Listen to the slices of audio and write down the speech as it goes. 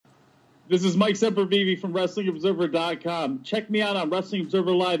This is Mike Sempervive from WrestlingObserver.com. Check me out on Wrestling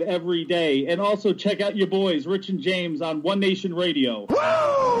Observer Live every day. And also check out your boys, Rich and James, on One Nation Radio.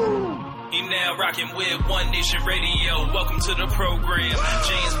 Woo! You now rocking with One Nation Radio. Welcome to the program.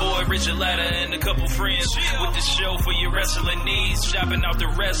 James Boyd, Richard Latta, and a couple friends with the show for your wrestling needs. Shopping out the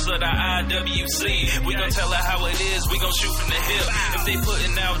rest of the IWC. We gon' tell her how it is. We gon' shoot from the hip. If they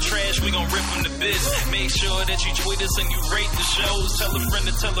putting out trash, we gon' rip from the biz. Make sure that you tweet us and you rate the shows. Tell a friend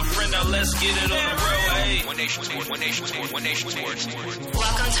to tell a friend. Now let's get it on the road. Hey, One Nation Sports. One Nation Sports. One Nation Sports.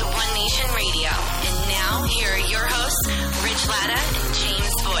 Welcome to One Nation Radio. And now here are your hosts, Rich Latta and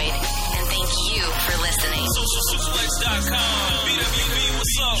James Boyd. And thank you for listening. SocialSuplex.com. BWB,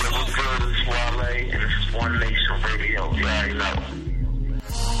 what's up? This is Wale, and this is One Nation Radio. You already know.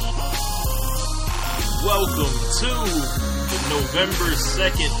 Welcome to the November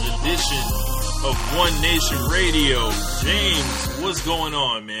 2nd edition of One Nation Radio. James, what's going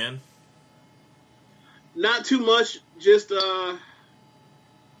on, man? Not too much, just, I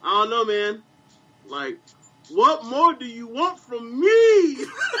don't know, man. Like, what more do you want from me?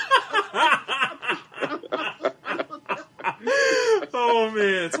 Oh,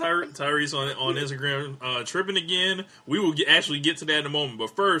 man. Tyrese on Instagram tripping again. We will actually get to that in a moment.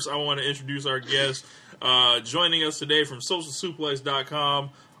 But first, I want to introduce our guest joining us today from SocialSuplex.com,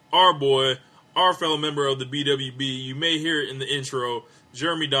 our boy, our fellow member of the BWB. You may hear it in the intro,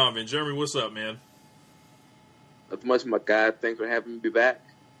 Jeremy Donovan. Jeremy, what's up, man? Not much, my guy. Thanks for having me back.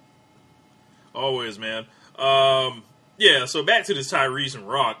 Always, man. Yeah, so back to this Tyrese and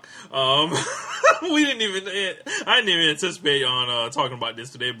Rock. I didn't even anticipate on talking about this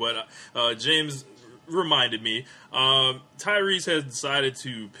today, but James reminded me. Tyrese has decided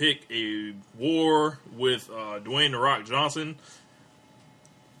to pick a war with Dwayne "The Rock" Johnson.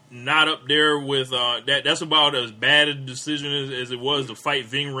 Not up there with that. That's about as bad a decision as it was to fight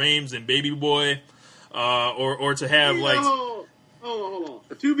Ving Rhames and Baby Boy, or to have like. Hold on.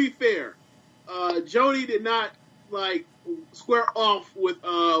 To be fair, Jody did not square off with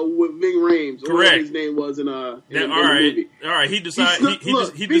Ving Rhames, or whatever his name was in the movie. All right. He decided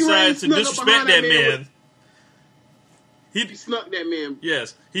to disrespect that man. He snuck that man.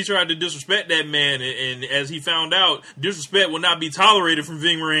 Yes, he tried to disrespect that man, and as he found out, disrespect will not be tolerated from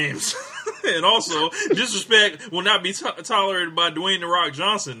Ving Rhames. And also, disrespect will not be tolerated by Dwayne "The Rock"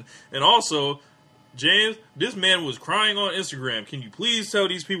 Johnson. And also, James, this man was crying on Instagram. Can you please tell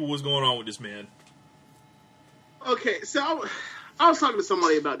these people what's going on with this man? Okay, so I was talking to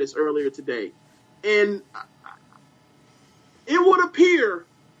somebody about this earlier today, and it would appear,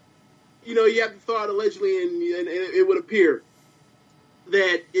 you have to throw out allegedly, and it would appear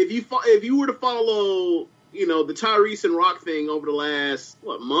that if you were to follow, the Tyrese and Rock thing over the last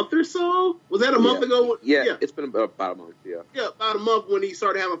month or so, was that a month ago? Yeah, it's been about a month. Yeah, about a month when he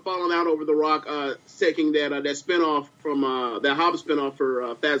started having falling out over the Rock, taking that spinoff from that Hobbs spinoff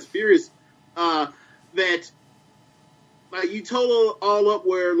for Fast and Furious, that. You total all up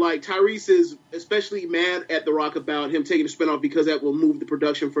where, Tyrese is especially mad at The Rock about him taking the spinoff because that will move the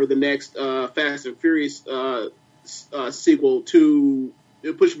production for the next Fast and Furious sequel to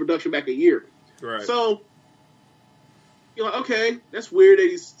push the production back a year. Right. So, you're like, okay, that's weird that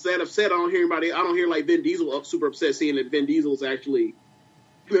he's that upset. I don't hear Vin Diesel super upset seeing that Vin Diesel's actually,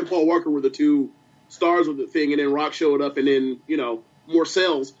 him and Paul Walker were the two stars of the thing, and then Rock showed up, and then, more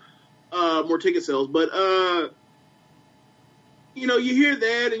sales, more ticket sales. But, you hear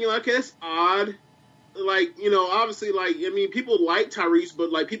that, and you're like, okay, that's odd. Obviously, people like Tyrese, but,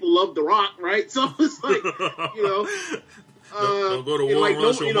 people love The Rock, right? So it's like, Don't go to war and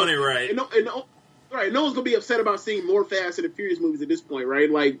run your money right. Right, no one's going to be upset about seeing more Fast and the Furious movies at this point, right?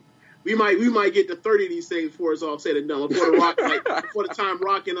 We might get to 30 of these things before it's all said and done. Before the time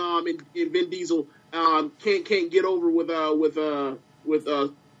Rock and Vin Diesel can't get over with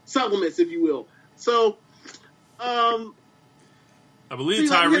supplements, if you will. So, I believe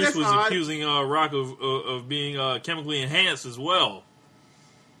Tyrese was accusing Rock of being chemically enhanced as well.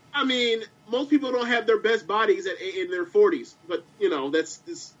 I mean, most people don't have their best bodies in their 40s, but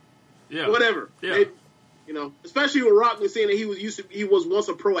that's whatever. Yeah. Especially with Rock was saying that he was once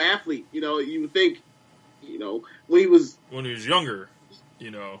a pro athlete. You would think, when he was younger.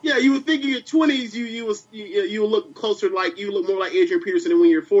 Yeah, you would think in your 20s you would look closer you would look more like Adrian Peterson than when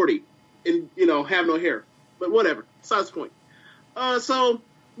you're 40 and have no hair. But whatever, besides the point. So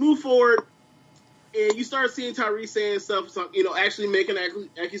move forward, and you start seeing Tyrese saying stuff, actually making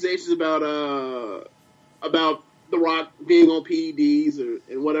accusations about The Rock being on PEDs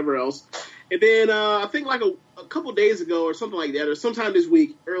and whatever else. And then I think a couple days ago or something like that, or sometime this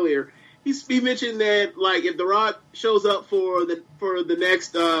week earlier, he mentioned that like if The Rock shows up for the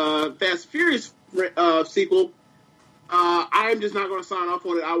next Fast and Furious sequel, I'm just not going to sign off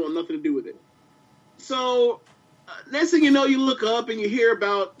on it. I want nothing to do with it. So next thing you know, you look up and you hear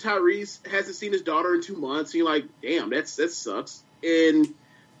about Tyrese hasn't seen his daughter in 2 months, and you're like, damn, that sucks. And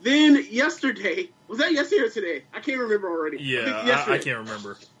then yesterday, was that yesterday or today? I can't remember already. Yeah, I can't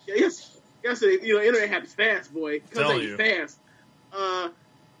remember. Yeah, yesterday, internet happens fast, boy. Comes at you fast.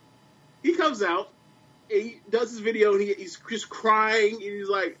 He comes out and he does his video and he's just crying and he's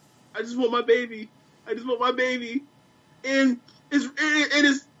like, I just want my baby. I just want my baby. And it's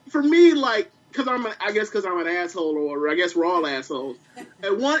for me, like, because I'm an asshole, or I guess we're all assholes.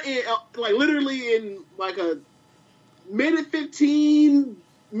 At one end, like literally in like a minute 15,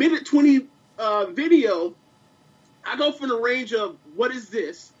 minute 20 video, I go from the range of what is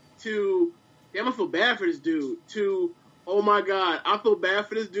this to damn, I feel bad for this dude to oh my god, I feel bad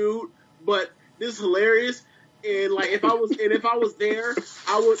for this dude, but this is hilarious. And like if I was there,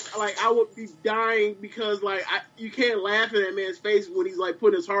 I would be dying because like you can't laugh in that man's face when he's like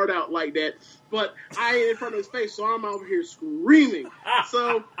putting his heart out like that. But I ain't in front of his face, so I'm over here screaming.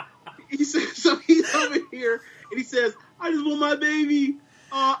 So he's over here and he says, "I just want my baby.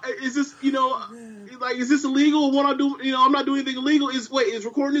 Is this is this illegal? What I do? I'm not doing anything illegal. Is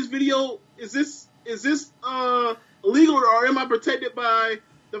recording this video? Is this illegal, or am I protected by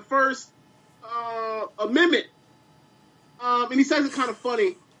the First Amendment?" And he says it kind of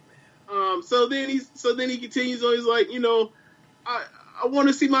funny. So then he continues on. He's like, I want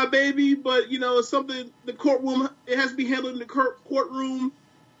to see my baby, but it's something the courtroom. It has to be handled in the courtroom,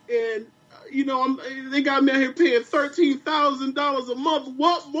 and they got me out here paying $13,000 a month.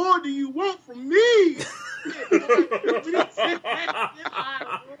 What more do you want from me?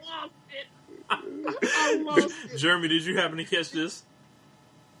 I lost it. Jeremy, did you happen to catch this?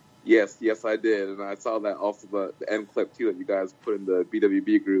 Yes, I did, and I saw that also the end clip too that you guys put in the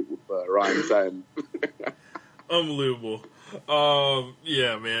BWB group with Ryan Sutton. Unbelievable.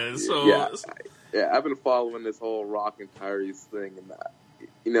 Yeah, man. So I've been following this whole Rock and Tyrese thing, and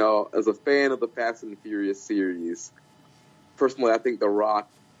as a fan of the Fast and Furious series, personally, I think The Rock,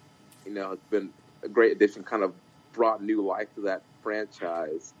 has been a great addition. Kind of brought new life to that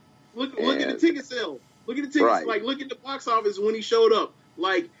franchise. Look at the ticket sale. Look at the tickets. Right. Like, look at the box office when he showed up.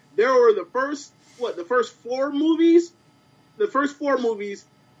 Like, there were the first four movies? The first four movies,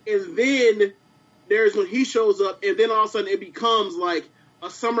 and then there's when he shows up, and then all of a sudden it becomes like a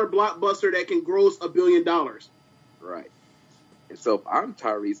summer blockbuster that can gross $1 billion. Right. And so if I'm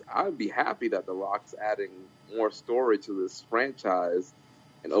Tyrese, I'd be happy that The Rock's adding more story to this franchise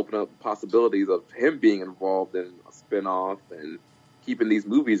and open up possibilities of him being involved in a spinoff and keeping these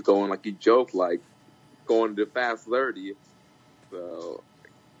movies going, like you joke, like going to Fast 30. So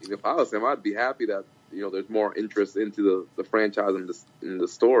if I was him, I'd be happy that there's more interest into the franchise and in the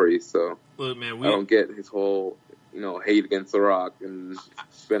story. So look, man, I don't get his whole hate against The Rock and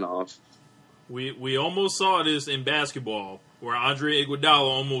spinoff. We almost saw this in basketball where Andre Iguodala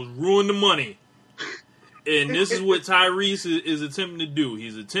almost ruined the money. And this is what Tyrese is attempting to do.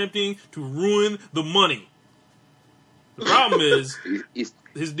 He's attempting to ruin the money. The problem is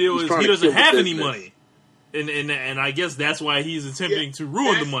his deal is he doesn't have any money. And I guess that's why he's attempting to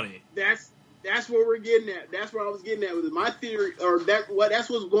ruin the money. That's where we're getting at. That's where I was getting at with my theory, or that's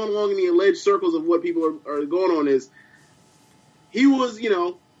what's going along in the alleged circles of what people are going on is he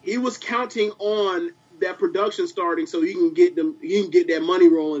was counting on that production starting so he can get that money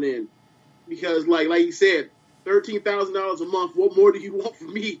rolling in, because like you said, $13,000 a month. What more do you want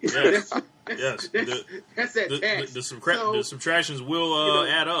from me? Yes. That's that tax. The subtractions will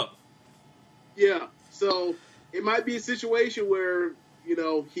add up. Yeah. So it might be a situation where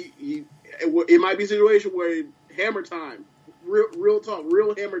it might be a situation where hammer time, real talk,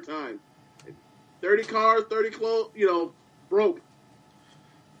 real hammer time. 30 cars, 30 clothes, broke.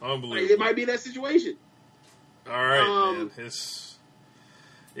 Unbelievable. Like, it might be that situation. All right, man.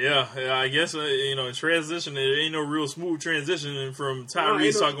 I guess in transition, there ain't no real smooth transition from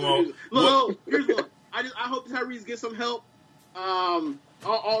Tyrese talking about. Look, here's one. I hope Tyrese gets some help.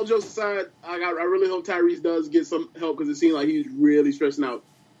 All jokes aside, I really hope Tyrese does get some help because it seems like he's really stressing out.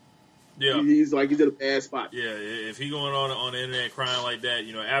 Yeah, he's in a bad spot. Yeah, if he going on the internet crying like that,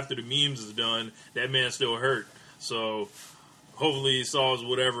 after the memes is done, that man's still hurt. So hopefully he solves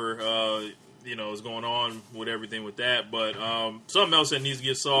whatever is going on with everything with that. But something else that needs to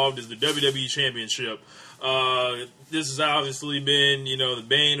get solved is the WWE Championship. This has obviously been, the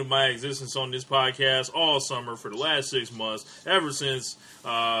bane of my existence on this podcast all summer for the last 6 months, ever since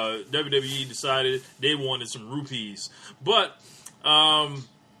WWE decided they wanted some rupees. But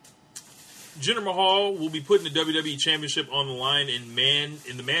Jinder Mahal will be putting the WWE Championship on the line in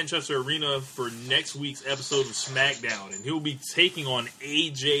the Manchester Arena for next week's episode of SmackDown, and he'll be taking on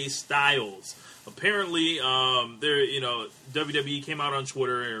AJ Styles. Apparently, WWE came out on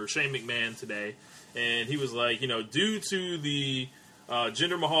Twitter, or Shane McMahon today, and he was like, due to the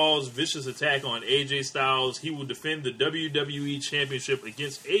Jinder Mahal's vicious attack on AJ Styles, he will defend the WWE Championship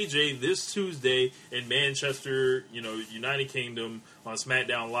against AJ this Tuesday in Manchester, United Kingdom on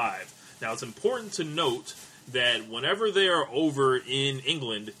SmackDown Live. Now, it's important to note that whenever they are over in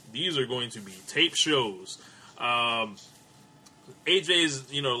England, these are going to be tape shows.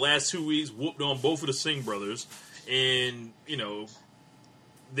 AJ's, last 2 weeks whooped on both of the Singh brothers, and,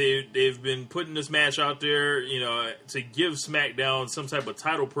 they've been putting this match out there, to give SmackDown some type of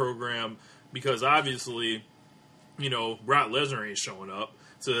title program, because obviously, Brock Lesnar ain't showing up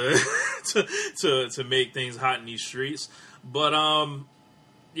to make things hot in these streets. But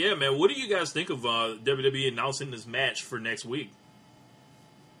yeah, man, what do you guys think of WWE announcing this match for next week?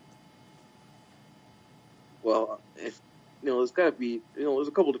 Well, there's got to be, there's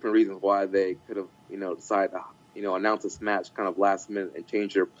a couple different reasons why they could have, decided to, announce this match kind of last minute and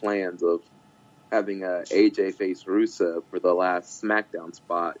change their plans of having AJ face Rusev for the last SmackDown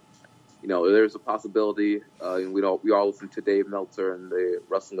spot. There's a possibility. We all listen to Dave Meltzer and the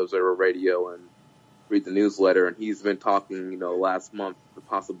Wrestling Observer Radio and read the newsletter, and he's been talking, last month, the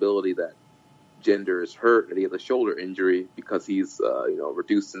possibility that Jinder is hurt, that he has a shoulder injury because he's,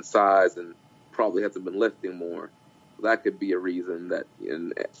 reduced in size and probably hasn't been lifting more. So that could be a reason that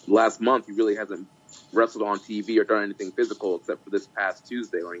last month he really hasn't wrestled on TV or done anything physical except for this past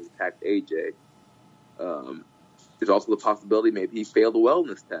Tuesday when he attacked AJ. There's also the possibility maybe he failed a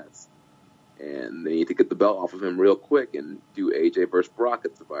wellness test, and they need to get the belt off of him real quick and do AJ versus Brock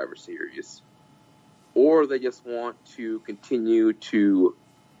at Survivor Series. Or they just want to continue to,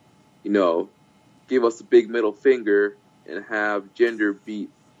 give us a big middle finger and have Jinder beat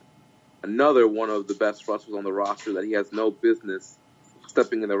another one of the best wrestlers on the roster that he has no business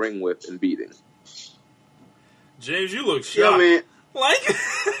stepping in the ring with and beating. James, you look shocked. Yeah, man. Yeah.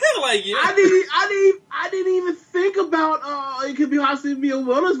 I didn't even think about it could possibly be a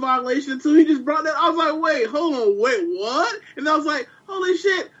wellness violation until he just brought that. I was like, wait, what? And I was like, holy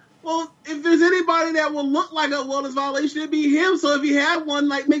shit. Well, if there's anybody that will look like a wellness violation, it'd be him. So if he had one,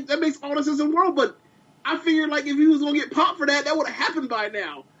 that makes all the sense in the world. But I figured, if he was going to get popped for that would have happened by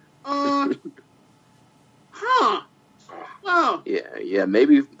now. Wow. Yeah.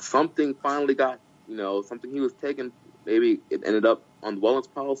 Maybe something finally got, something he was taking. Maybe it ended up on the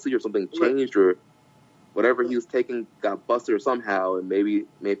wellness policy or something changed, or whatever he was taking got busted or somehow, and maybe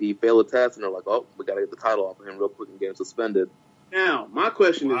he failed a test, and they're like, oh, we got to get the title off of him real quick and get him suspended. Now, my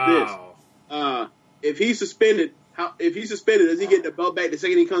question is this: if he's suspended, does he get the belt back the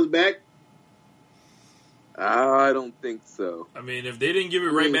second he comes back? I don't think so. I mean, if they didn't give it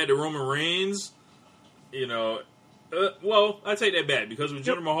right back to Roman Reigns, well, I take that back, because with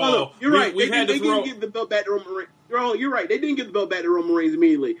Jinder Mahal, no, you're right. They didn't give the belt back to Roman Reigns. You're right. They didn't give the belt back to Roman Reigns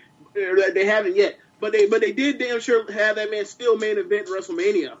immediately. They haven't yet, but they did damn sure have that man still main event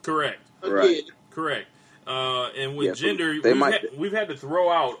WrestleMania. Correct. Again. Correct. And with Jinder, we've had to throw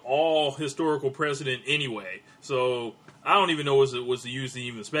out all historical precedent anyway. So I don't even know what's the use of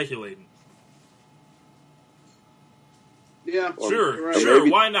even speculating. Yeah, sure.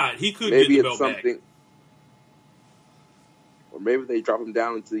 Maybe, why not? He could get the belt back. Or maybe they drop him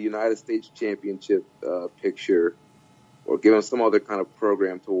down into the United States Championship picture, or give him some other kind of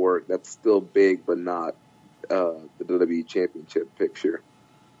program to work that's still big but not the WWE Championship picture.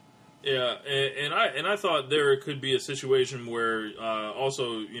 Yeah, and I thought there could be a situation where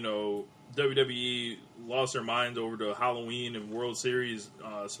also, WWE lost their minds over the Halloween and World Series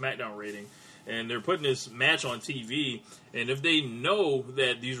SmackDown rating, and they're putting this match on TV, and if they know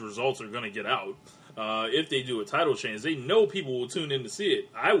that these results are going to get out, if they do a title change, they know people will tune in to see it.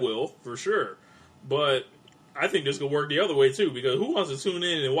 I will, for sure. But I think this could work the other way, too, because who wants to tune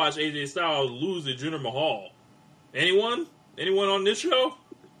in and watch AJ Styles lose to Jinder Mahal? Anyone? Anyone on this show?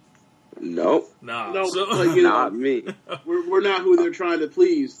 Nope. Nah. No, so, not me. We're not who they're trying to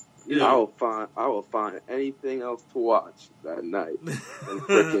please. I will find anything else to watch that night. And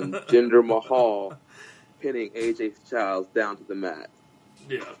freaking Jinder Mahal pinning AJ Styles down to the mat.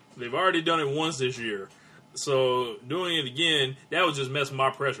 Yeah, they've already done it once this year. So doing it again, that would just mess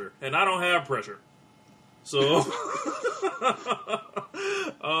my pressure. And I don't have pressure. So,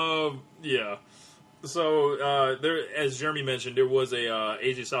 yeah. So, there, as Jeremy mentioned, there was a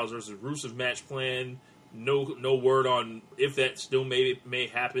AJ Styles versus Rusev match planned. No word on if that still may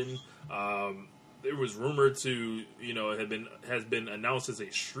happen. It was rumored to, has been announced as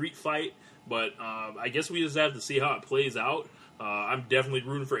a street fight But I guess we just have to see how it plays out. I'm definitely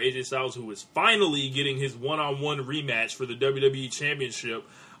rooting for AJ Styles, who is finally getting his one-on-one rematch for the WWE Championship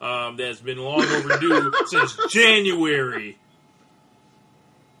that's been long overdue since January.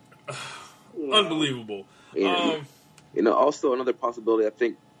 Unbelievable. And, also another possibility, I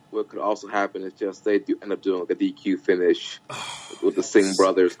think what could also happen is just they do end up doing like a DQ finish with the Singh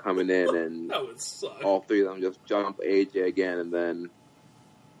brothers coming in, and all three of them just jump AJ again, and then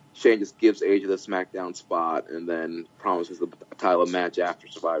Shane just gives AJ the SmackDown spot, and then promises the title match after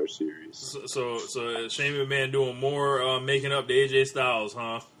Survivor Series. So Shane McMahon doing more making up to AJ Styles,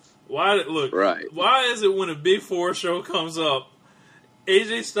 huh? Why is it when a Big Four show comes up,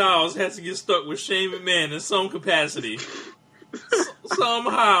 AJ Styles has to get stuck with Shane McMahon in some capacity?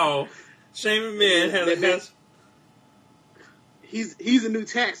 Somehow, Shane McMahon has. He's a new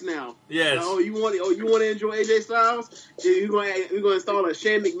tax now. Yes. You want to enjoy AJ Styles? We're going to install a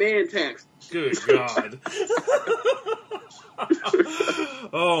Shane McMahon tax. Good God.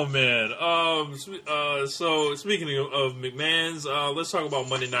 Oh man. So speaking of McMahon's, let's talk about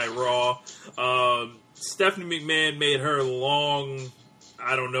Monday Night Raw. Stephanie McMahon made her long,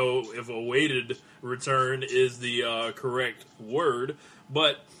 I don't know if awaited return is the correct word,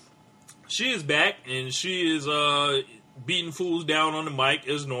 but she is back and she is beating fools down on the mic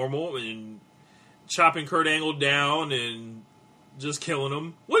as normal and chopping Kurt Angle down and just killing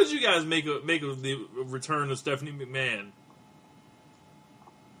him. What did you guys make of the return of Stephanie McMahon?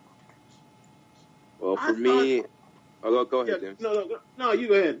 Well, for me, go ahead, James. No, you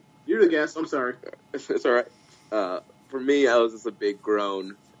go ahead. You're the guest. I'm sorry. It's all right. For me, I was just a big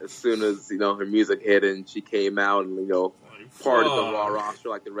groan as soon as her music hit and she came out and parted the Raw roster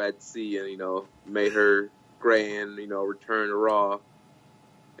like the Red Sea and made her grand return to Raw,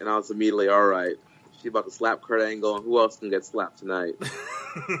 and I was immediately all right. She's about to slap Kurt Angle, and who else can get slapped tonight?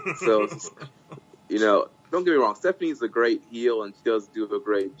 So don't get me wrong, Stephanie's a great heel and she does do a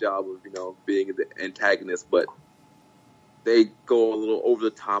great job of being the antagonist, but they go a little over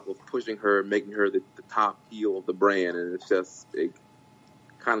the top of pushing her, making her the top heel of the brand, and it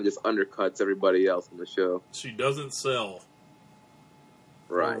kind of just undercuts everybody else on the show. She doesn't sell.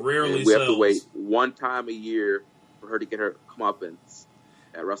 Right. Rarely and we have sells. to wait one time a year for her to get her comeuppance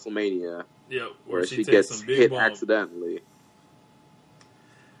at WrestleMania. Yeah, where she gets hit accidentally.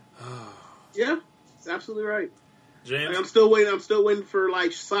 Yeah, that's absolutely right. James? I'm still waiting for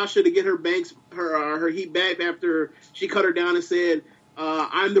Sasha to get her heat back after she cut her down and said,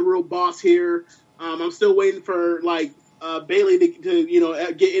 "I'm the real boss here." I'm still waiting for Bayley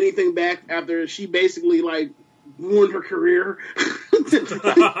to get anything back after she basically ruined her career. with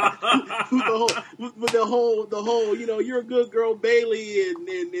the whole you're a good girl, Bayley, and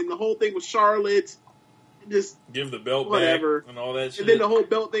the whole thing with Charlotte. Just give the belt whatever back and all that shit. And then the whole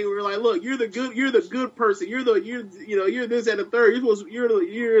belt thing, we were like, look, you're the good person. You're this and the third. You're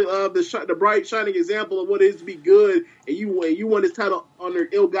the bright shining example of what it is to be good, and you won this title under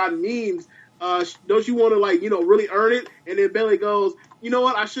ill-gotten means. Don't you want to really earn it? And then Bayley goes, you know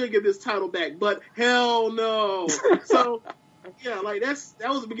what? I should give this title back, but hell no. So yeah, that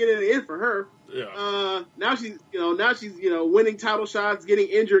was the beginning and the end for her. Yeah. Now she's winning title shots, getting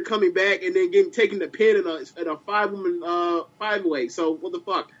injured, coming back, and then taking the pin in a 5-woman 5-way. So what the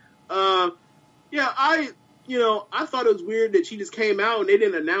fuck? Yeah, I thought it was weird that she just came out and they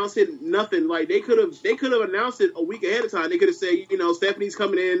didn't announce it. Nothing. They could have announced it a week ahead of time. They could have said, Stephanie's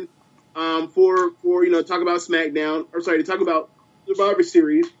coming in for talk about SmackDown, to talk about Survivor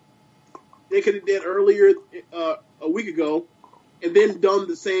Series. They could have did earlier a week ago, and then done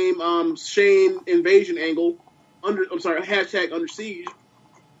the same Shane invasion angle hashtag under siege,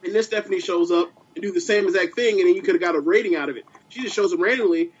 and then Stephanie shows up and do the same exact thing, and then you could have got a rating out of it. She just shows up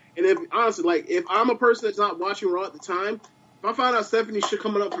randomly, and if I'm a person that's not watching Raw at the time, if I find out Stephanie should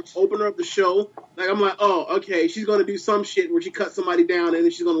open up the show, I'm like, oh, okay, she's gonna do some shit where she cuts somebody down and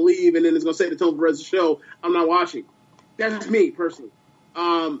then she's gonna leave and then it's gonna set the tone for the rest of the show. I'm not watching. That's me personally.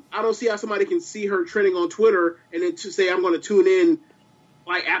 I don't see how somebody can see her trending on Twitter and then to say I'm going to tune in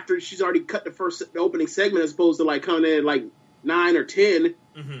after she's already cut the opening segment as opposed to coming in at 9 or 10.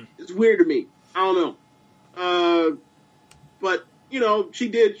 Mm-hmm. It's weird to me. I don't know. But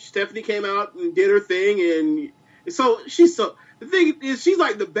Stephanie came out and did her thing, and so the thing is she's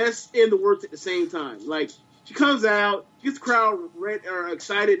the best and the worst at the same time. She comes out, gets the crowd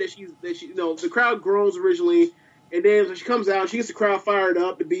excited that the crowd grows originally. And then she comes out, she gets the crowd fired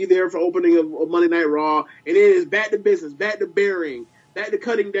up to be there for opening of Monday Night Raw. And then it's back to business, back to burying, back to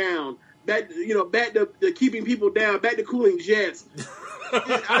cutting down, back to keeping people down, back to cooling jets.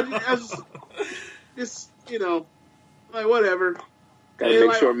 I just whatever. Gotta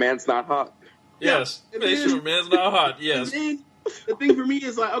make sure man's not hot. Yes, make sure man's not hot. Yes. And then the thing for me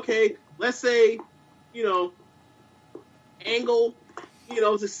is like, okay, let's say, Angle,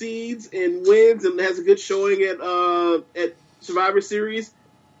 succeeds and wins and has a good showing at Survivor Series.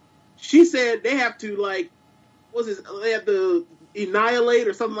 She said they have to they have to annihilate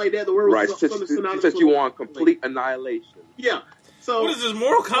or something like that. The word right. was She said you want complete annihilation. Yeah. So what is this,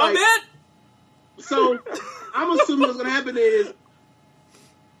 Mortal Kombat? So I'm assuming what's going to happen is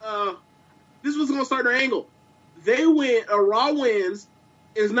this was going to start their angle. They win, Raw wins,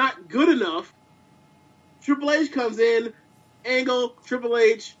 is not good enough. Triple H comes in, Angle, Triple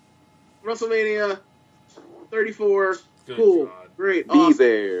H, WrestleMania 34. Good cool. God. Great. Be awesome.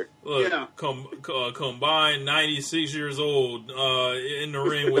 there. Look, Yeah. Combined 96 years old in the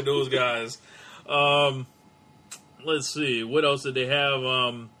ring with those guys. Let's see. What else did they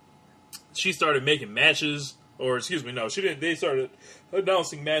have? She started making matches. Or, excuse me, no, she didn't. They started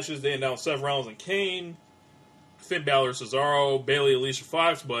announcing matches. They announced Seth Rollins and Kane, Finn Balor, Cesaro, Bayley, Alicia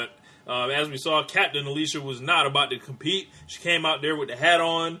Fox. But as we saw, Captain Alicia was not about to compete. She came out there with the hat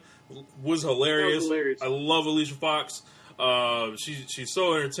on. Was hilarious. I love Alicia Fox. She's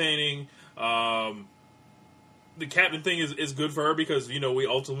so entertaining. The captain thing is good for her because, we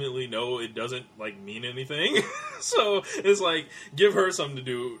ultimately know it doesn't, mean anything. So, it's give her something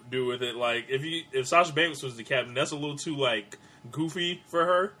to do with it. If Sasha Banks was the captain, that's a little too, goofy for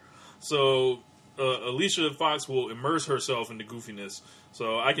her. So, Alicia Fox will immerse herself in the goofiness.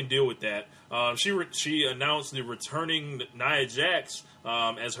 So, I can deal with that. She announced the returning Nia Jax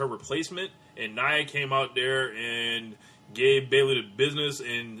as her replacement. And Nia came out there and gave Bayley the business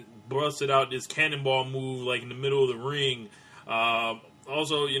and busted out this cannonball move in the middle of the ring.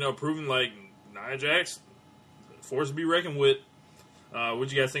 Also, proving Nia Jax, force to be reckoned with. What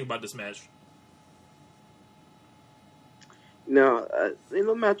do you guys think about this match? No,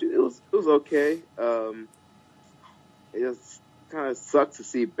 match it was okay. It just kind of sucks to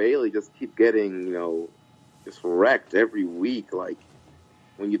see Bayley just keep getting just wrecked every week.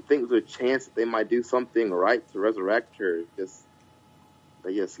 When you think there's a chance that they might do something right to resurrect her,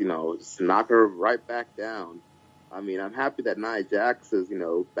 they just knock her right back down. I mean, I'm happy that Nia Jax is,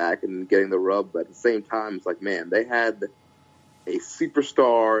 back and getting the rub, but at the same time, it's man, they had a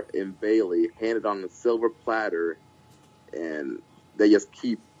superstar in Bayley handed on a silver platter, and they just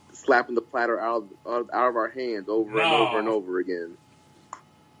keep slapping the platter out of our hands over and over and over again.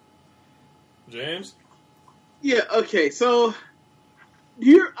 James? Yeah, okay, so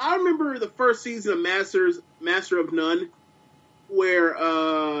I remember the first season of Master of None, where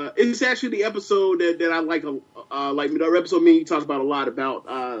it's actually the episode that I like the episode me talks about a lot about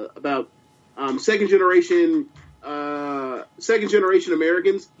second generation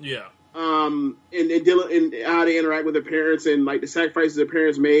Americans. Yeah. And how they interact with their parents and the sacrifices their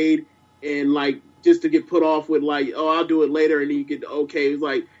parents made and just to get put off with I'll do it later and then you get okay. It's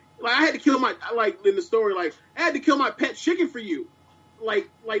like I had to kill my in the story I had to kill my pet chicken for you.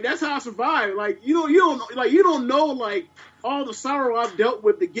 That's how I survived. You don't know all the sorrow I've dealt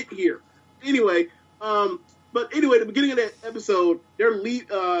with to get here. Anyway, but anyway, the beginning of that episode,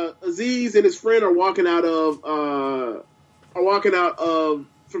 Aziz and his friend are walking out of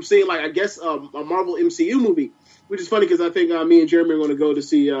from seeing I guess a Marvel MCU movie, which is funny because I think me and Jeremy are going to go to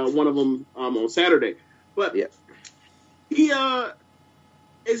see one of them on Saturday. But yeah. He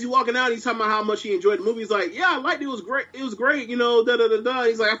as he's walking out, he's talking about how much he enjoyed the movie. He's like, "Yeah, I liked it. It was great. It was great. He's like,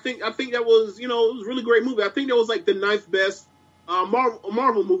 I think that was, it was a really great movie. I think that was the 9th best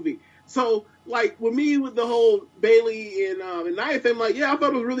Marvel movie. So with me with the whole Bayley and Nia thing, yeah, I thought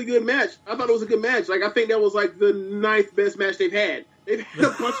it was a really good match. I thought it was a good match. I think that was the 9th best match they've had. They've had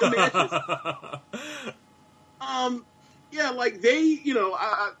a bunch of matches. Yeah, they,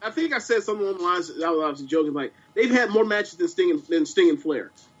 I think I said something along the lines. I was joking. They've had more matches than Sting and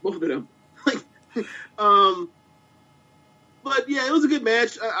Flair, both of them. But yeah, it was a good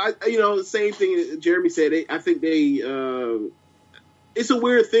match. The same thing Jeremy said. I think it's a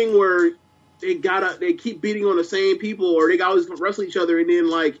weird thing where they keep beating on the same people, or they always wrestle each other, and then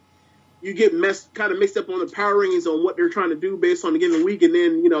you get kind of mixed up on the power rankings on what they're trying to do based on the given week, and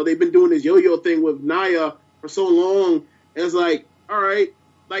then they've been doing this yo-yo thing with Nia for so long. And it's all right,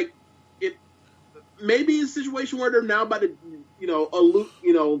 it maybe it's a situation where they're now about to,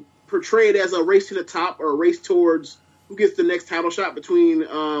 portray it as a race to the top or a race towards who gets the next title shot between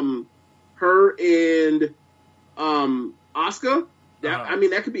her and Asuka. I mean,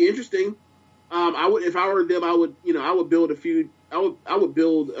 that could be interesting. I would, if I were them, I would build a feud. I would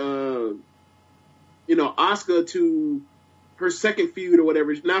build, Asuka to her second feud or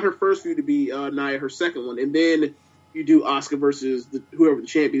whatever. Not her first feud to be Nia, her second one, and then you do Asuka versus whoever the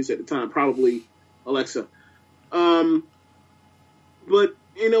champion is at the time, probably Alexa. But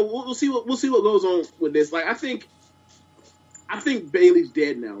we'll see what goes on with this. Like I think Bayley's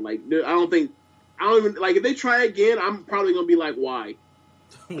dead now. Like I don't even like if they try again, I'm probably gonna be like, why?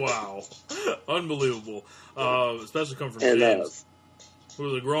 Wow, unbelievable. Especially coming from James, who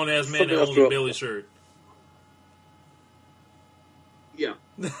was a grown ass man that owns a Bayley shirt. Yeah.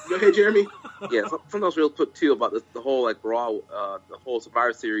 Go ahead, Jeremy. Yeah, something else real quick too about the whole like Raw, the whole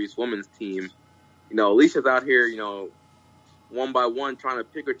Survivor Series women's team. Alicia's out here, one by one trying to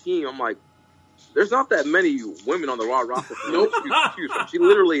pick her team. I'm like, there's not that many women on the Raw roster. Nope. She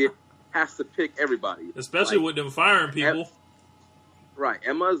literally has to pick everybody, especially with them firing people. Right,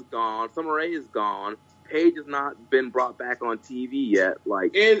 Emma's gone. Summer Rae is gone. Paige has not been brought back on TV yet.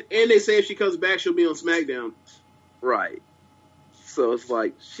 Like, and they say if she comes back, she'll be on SmackDown. Right. So it's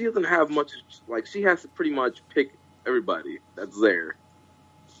like she doesn't have much. Like she has to pretty much pick everybody that's there.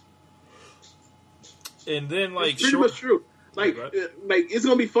 And then like it's pretty much true. Like it's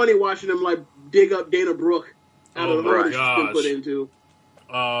gonna be funny watching them like dig up Dana Brooke out of the hole she's been put into.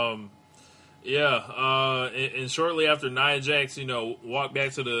 And shortly after Nia Jax, walked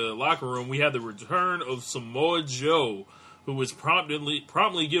back to the locker room, we had the return of Samoa Joe, who was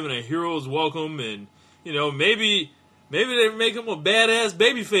promptly given a hero's welcome, and maybe they make him a badass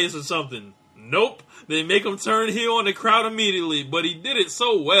babyface or something. Nope, they make him turn heel on the crowd immediately, but he did it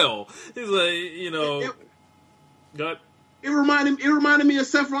so well. He's like, It reminded me of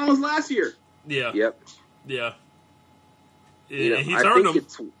Seth Rollins last year. Yeah. Yep. Yeah. He turned him.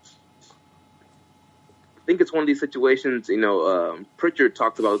 I think it's one of these situations, Pritchard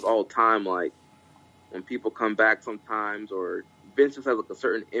talks about this all the time, like when people come back sometimes, or Vince just has like a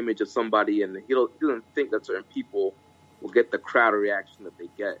certain image of somebody, and he doesn't think that certain people will get the crowd reaction that they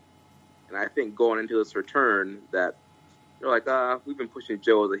get. And I think going into this return, that they're like, we've been pushing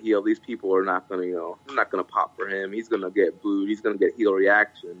Joe as a heel. These people are not going to, they're not going to pop for him. He's going to get booed. He's going to get heel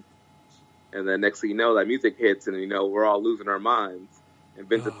reaction. And then next thing you know, that music hits, and we're all losing our minds. And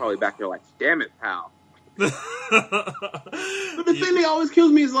Vince is probably back there like, damn it, pal. But the thing that always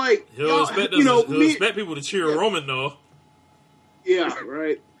kills me is like, he'll expect people to cheer Roman though. Yeah,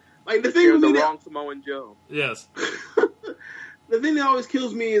 right. Like the thing with the wrong Samoan Joe. Yes. The thing that always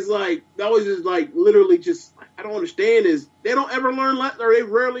kills me is like, that always is like literally just, I don't understand is they don't ever learn or they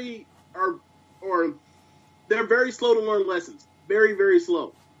rarely are, or they're very slow to learn lessons. Very, very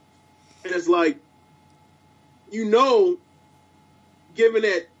slow. And it's like, given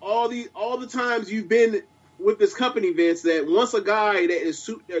that all the times you've been with this company, Vince, that once a guy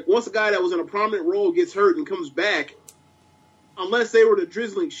that was in a prominent role gets hurt and comes back, unless they were the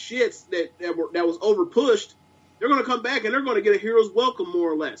drizzling shits that was over pushed, they're going to come back and they're going to get a hero's welcome,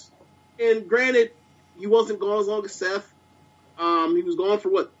 more or less. And granted, he wasn't gone as long as Seth. He was gone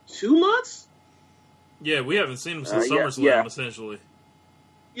for 2 months? Yeah, we haven't seen him since SummerSlam, essentially.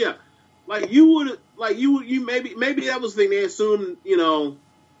 Yeah, maybe that was the thing. They assumed,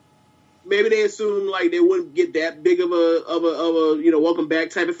 maybe they assumed like they wouldn't get that big of a welcome back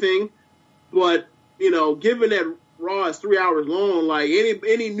type of thing. But given that Raw is 3 hours long, like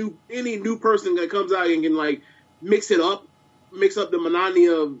any new person that comes out and can like mix up the monotony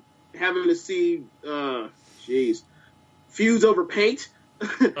of having to see feuds over paint.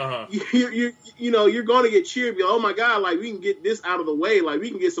 Uh-huh. You're going to get cheered. Oh my God! Like we can get this out of the way. Like we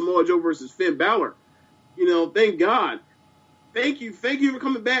can get Samoa Joe versus Finn Balor. Thank God. Thank you for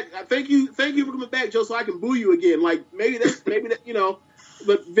coming back. Thank you for coming back, Joe, so I can boo you again. Like maybe that.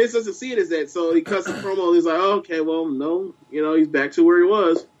 But Vince doesn't see it as that, so he cuts the promo. And he's like, oh, okay, well, no, he's back to where he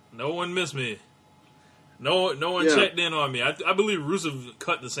was. No one missed me. No one checked in on me. I believe Rusev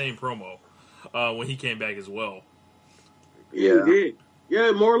cut the same promo when he came back as well. Yeah, he did.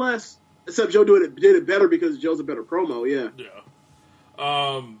 Yeah, more or less. Except Joe did it better because Joe's a better promo. Yeah.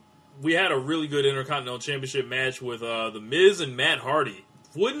 Yeah. We had a really good Intercontinental Championship match with The Miz and Matt Hardy.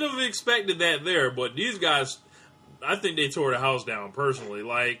 Wouldn't have expected that there, but these guys, I think they tore the house down personally.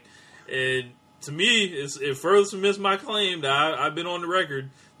 Like, and to me, it further cements my claim that I've been on the record.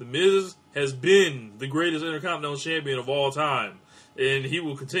 The Miz has been the greatest Intercontinental Champion of all time, and he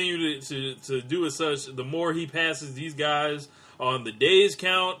will continue to do as such. The more he passes these guys on the days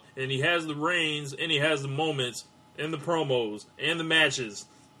count, and he has the reigns, and he has the moments, and the promos, and the matches.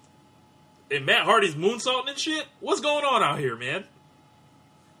 And Matt Hardy's moonsaulting and shit? What's going on out here, man?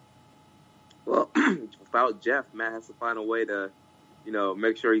 Well, without Jeff, Matt has to find a way to,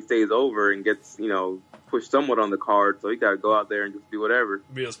 make sure he stays over and gets, pushed somewhat on the card. So he got to go out there and just do whatever.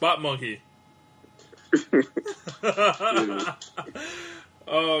 Be a spot monkey. They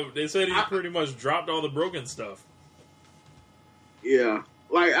said he pretty much dropped all the broken stuff. Yeah.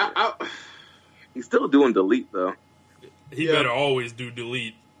 Like, He's still doing delete, though. He better always do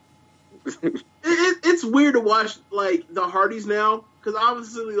delete. It's weird to watch, like, the Hardys now, because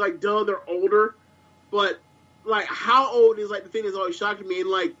obviously, like, they're older, but, like, how old is, like, the thing that's always shocking me, and,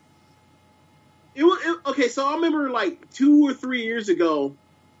 like, okay, so I remember, like, 2 or 3 years ago,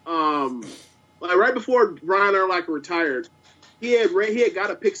 like, right before Brian Urlacher retired, he had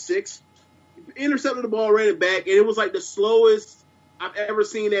got a pick six, intercepted the ball, ran it back, and it was, like, the slowest I've ever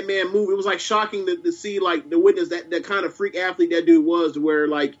seen that man move. It was, like, shocking to see, like, the witness that kind of freak athlete that dude was, where,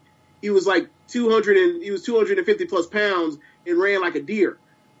 like, he was like 250 plus pounds and ran like a deer.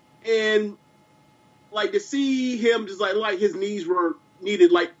 And like to see him just like his knees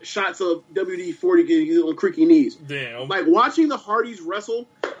needed like shots of WD-40 on creaky knees. Damn. Like watching the Hardys wrestle,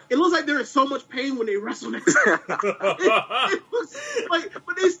 it looks like they're in so much pain when they wrestle. It looks like,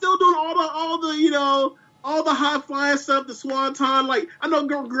 but they still doing all the all the high flying stuff, the swanton. Like I know,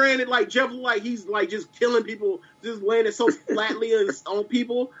 granted, like Jeff, like he's like just killing people, just landing so flatly on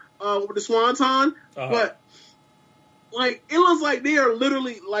people. With the swanton, but like it looks like they are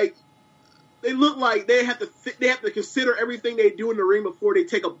literally like they look like they have to consider everything they do in the ring before they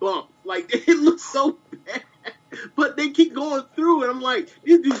take a bump. Like it looks so bad, but they keep going through, and I'm like,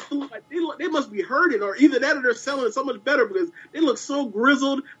 these dudes look like they must be hurting, or either that or they're selling it so much better because they look so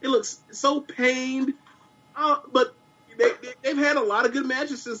grizzled, they look so pained. But they've had a lot of good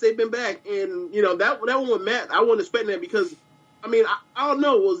matches since they've been back, and that one with Matt, I wasn't expecting that because I mean I don't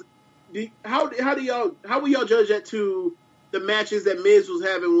know how will y'all judge that to the matches that Miz was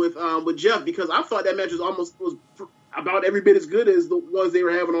having with Jeff? Because I thought that match was about every bit as good as the ones they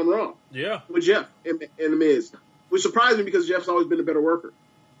were having on Raw. Yeah, with Jeff and the Miz, which surprised me because Jeff's always been a better worker.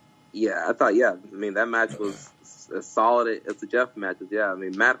 Yeah, I thought. Yeah, I mean that match was as solid as the Jeff matches. Yeah, I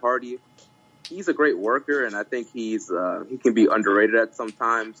mean Matt Hardy, he's a great worker, and I think he can be underrated at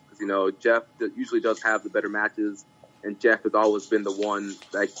sometimes because Jeff usually does have the better matches. And Jeff has always been the one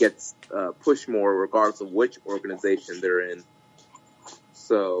that gets pushed more regardless of which organization they're in.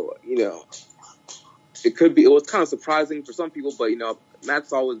 So, it was kind of surprising for some people, but,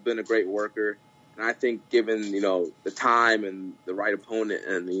 Matt's always been a great worker. And I think given, the time and the right opponent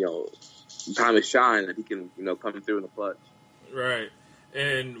and, the time to shine, that he can, come through in the clutch. Right.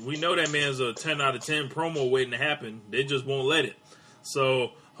 And we know that man's a 10 out of 10 promo waiting to happen. They just won't let it.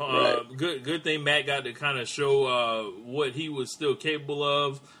 So... Right. Good thing Matt got to kind of show what he was still capable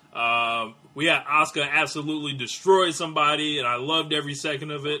of. We had Asuka absolutely destroy somebody, and I loved every second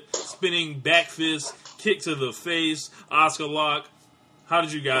of it. Spinning back fist, kick to the face, Asuka lock. How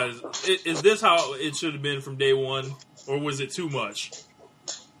did you guys... Is this how it should have been from day one, or was it too much?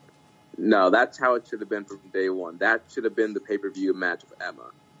 No, that's how it should have been from day one. That should have been the pay-per-view match with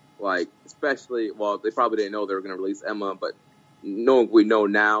Emma. Like, especially... Well, they probably didn't know they were going to release Emma, but... Knowing we know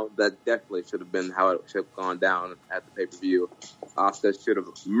now, that definitely should have been how it should have gone down at the pay-per-view. Asuka should have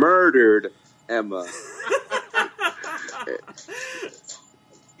murdered Emma.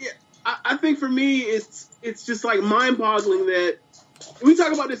 Yeah, I think for me, it's just like mind-boggling that we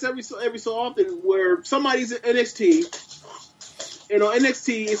talk about this every so often, where somebody's in NXT.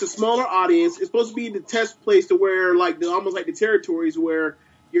 NXT is a smaller audience. It's supposed to be the test place to where, like, almost like the territories where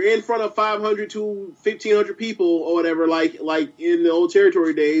you're in front of 500 to 1,500 people or whatever, like in the old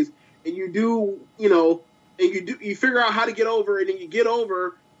territory days, and you figure out how to get over, and then you get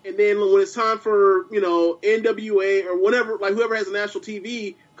over, and then when it's time for NWA or whatever, like whoever has a national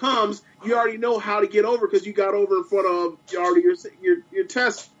TV comes, you already know how to get over because you got over in front of your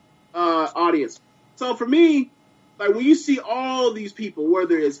test audience. So for me, like when you see all these people,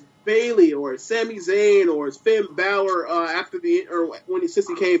 whether it's Bailey or it's Sami Zayn or it's Finn Balor since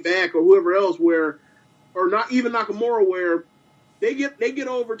he came back, or whoever else, or not even Nakamura, where they get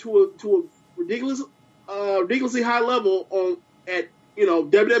over to a ridiculously high level at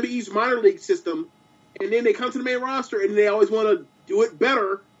WWE's minor league system, and then they come to the main roster and they always want to do it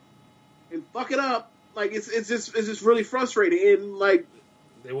better and fuck it up. Like it's just really frustrating, and like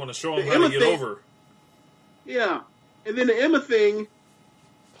they want to show them how to get over. Yeah, and then the Emma thing,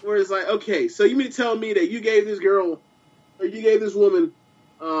 where it's like, okay, so you mean to tell me that you gave this girl, or you gave this woman,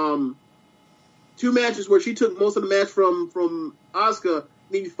 2 matches where she took most of the match from Asuka, and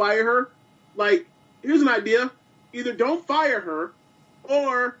then you fire her? Like, here's an idea. Either don't fire her,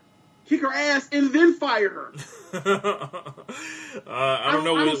 or kick her ass and then fire her. I don't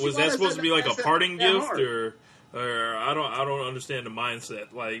know. Was that supposed to be like a parting gift, or I don't understand the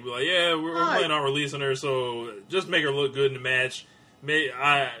mindset. Like yeah, we're planning on releasing her, so just make her look good in the match.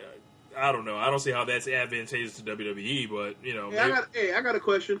 I don't know. I don't see how that's advantageous to WWE, but I got a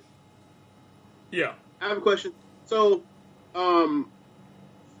question. Yeah, I have a question. So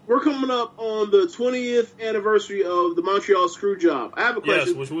we're coming up on the 20th anniversary of the Montreal Screwjob. I have a question.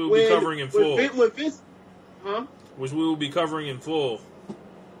 Yes, which we will be covering in full. When Vince, Which we will be covering in full.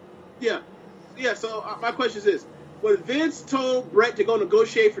 Yeah. So my question is this: when Vince told Brett to go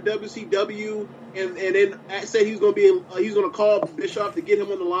negotiate for WCW, and then said he's going to call Bischoff to get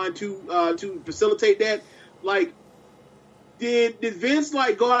him on the line to facilitate that, like, did Vince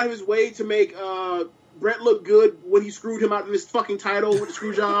like go out of his way to make Brett look good when he screwed him out of his fucking title with the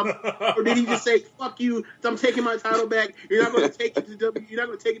screw job, or did he just say "fuck you"? I'm taking my title back. You're not going to take it to W. You're not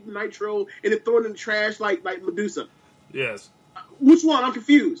going to take it to Nitro and then throw it in the trash like Medusa. Yes. Which one? I'm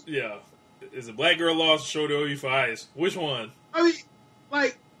confused. Yeah. Is it Black Girl Lost or Show the OU for Ice? Which one? I mean,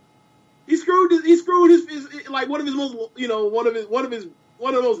 like, he screwed his like one of his most one of the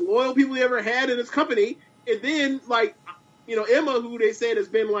most loyal people he ever had in his company, and then like. Emma, who they said has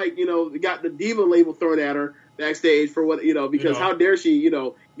been like, got the diva label thrown at her backstage for what, because how dare she,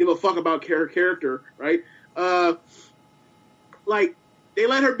 give a fuck about her character, right? Like, they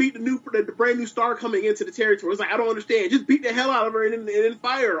let her beat the brand new star coming into the territory. It's like, I don't understand. Just beat the hell out of her and then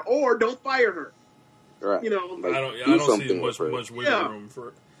fire her, or don't fire her. Right. I don't see much wiggle room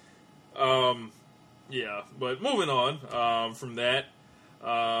for. Yeah, but moving on from that.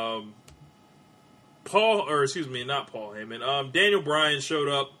 Not Paul Heyman. Daniel Bryan showed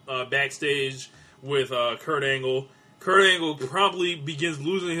up backstage with Kurt Angle. Kurt Angle promptly begins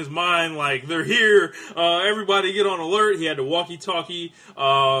losing his mind, like, they're here, everybody get on alert. He had the walkie-talkie.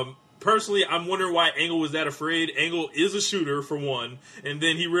 Personally, I'm wondering why Angle was that afraid. Angle is a shooter, for one, and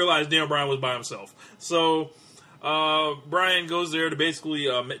then he realized Daniel Bryan was by himself. So, Bryan goes there to basically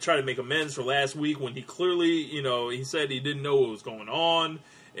try to make amends for last week when he clearly, he said he didn't know what was going on,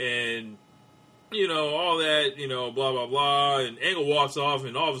 and... all that, blah, blah, blah, and Angle walks off,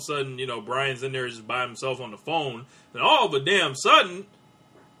 and all of a sudden, Bryan's in there just by himself on the phone, and all of a damn sudden,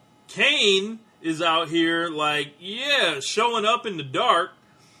 Kane is out here, like, showing up in the dark.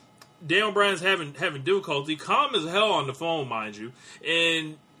 Daniel Bryan's having difficulty, calm as hell on the phone, mind you,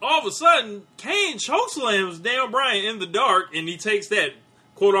 and all of a sudden, Kane chokeslams Daniel Bryan in the dark, and he takes that,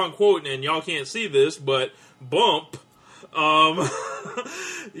 quote-unquote, and y'all can't see this, but bump.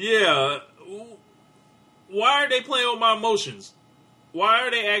 Yeah. Why are they playing with my emotions? Why are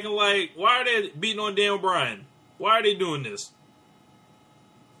they beating on Daniel Bryan? Why are they doing this?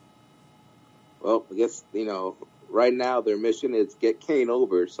 Well, I guess, right now their mission is get Kane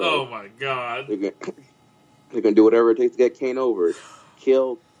over. So oh, my God. They're going to do whatever it takes to get Kane over.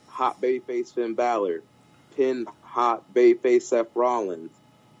 Kill hot babyface Finn Balor. Pin hot babyface Seth Rollins.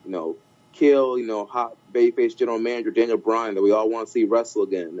 Kill, hot babyface general manager Daniel Bryan that we all want to see wrestle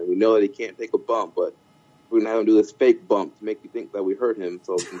again. And we know that he can't take a bump, but we're going to have him do this fake bump to make you think that we hurt him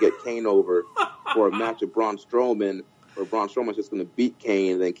so we can get Kane over for a match with Braun Strowman, where Braun Strowman's just going to beat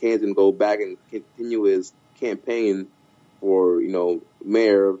Kane, and then Kane's going to go back and continue his campaign for,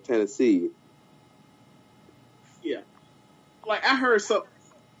 mayor of Tennessee. Yeah. Like, I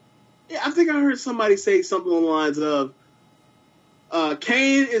think I heard somebody say something along the lines of,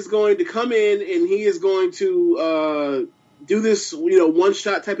 Kane is going to come in and he is going to do this,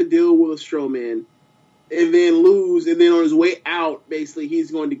 one-shot type of deal with Strowman, and then lose, and then on his way out, basically,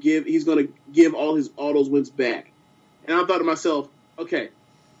 he's going to give all those wins back. And I thought to myself, okay,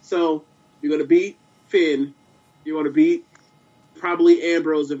 so you're going to beat Finn, you're going to beat probably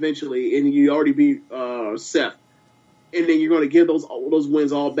Ambrose eventually, and you already beat Seth, and then you're going to give those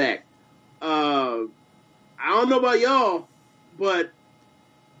wins all back. I don't know about y'all, but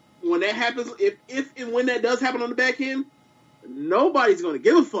when that happens, if and when that does happen on the back end, nobody's going to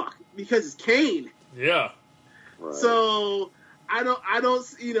give a fuck because it's Kane. Yeah. Right. So I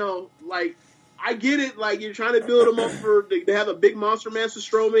don't, like, I get it. Like, you're trying to build them up to have a big monster match with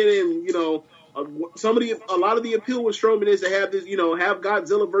Strowman, and a lot of the appeal with Strowman is to have this, have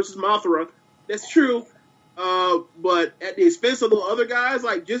Godzilla versus Mothra. That's true. But at the expense of the other guys,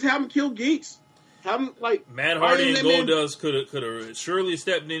 like, just have them kill geeks. Have them, like, Matt Hardy and Goldust could have surely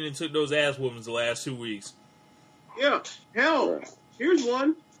stepped in and took those ass whoopings the last 2 weeks. Yeah. Hell, here's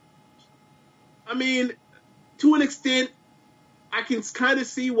one. I mean, to an extent, I can kind of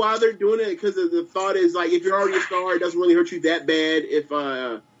see why they're doing it, because the thought is, like, if you're already a star, it doesn't really hurt you that bad. If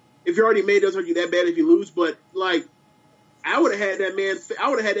you're already made, it doesn't hurt you that bad if you lose. But, like, I would have had that man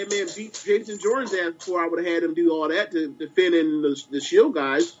beat Jason Jordan's ass before I would have had him do all that to defend in the Shield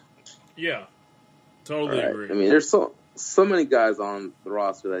guys. Yeah, totally agree. I mean, there's so many guys on the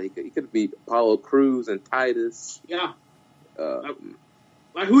roster that he could beat Apollo Crews and Titus. Yeah.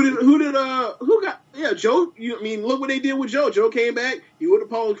 Like who got Joe? Look what they did with Joe. Joe came back. He whooped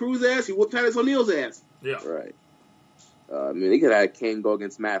Apollo Crews' ass. He whooped Titus O'Neil's ass. Yeah, right. I mean, they could have had Kane go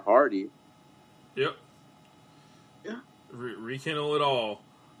against Matt Hardy. Yep. Yeah. Rekindle it all.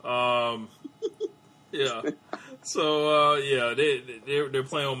 Yeah. So, they're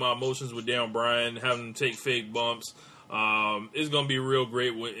playing on my emotions with Daniel Bryan, having him take fake bumps. It's going to be real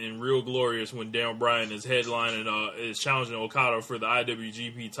great and real glorious when Daniel Bryan is headlining, is challenging Okada for the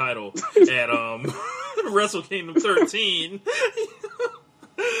IWGP title at Wrestle Kingdom 13.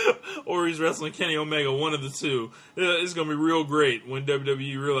 Or he's wrestling Kenny Omega, one of the two. It's going to be real great when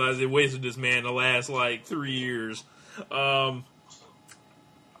WWE realizes they wasted this man the last, 3 years.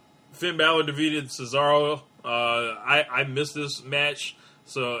 Finn Balor defeated Cesaro. I missed this match.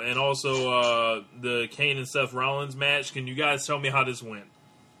 So, and also the Kane and Seth Rollins match. Can you guys tell me how this went?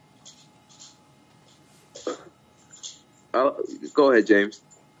 Go ahead, James.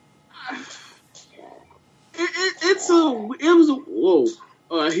 Whoa.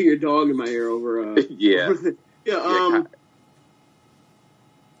 Oh, I hear a dog in my ear over. Yeah. Yeah.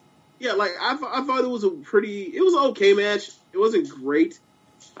 Yeah. Like I thought it was it was an okay match. It wasn't great.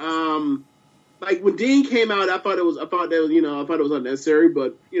 Like when Dean came out, I thought it was unnecessary,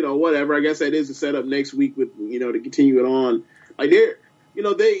 but whatever. I guess that is a setup next week with to continue it on. Like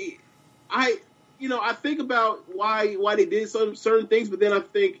I think about why they did certain things, but then I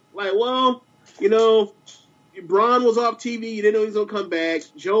think Braun was off TV, you didn't know he was gonna come back.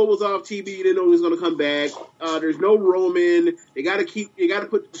 Joe was off TV, you didn't know he was gonna come back. There's no Roman. You gotta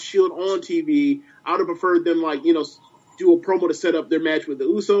put the Shield on TV. I would have preferred them do a promo to set up their match with the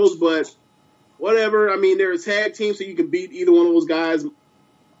Usos, but whatever. I mean, they're a tag team, so you can beat either one of those guys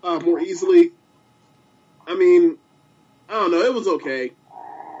more easily. I mean, I don't know. It was okay.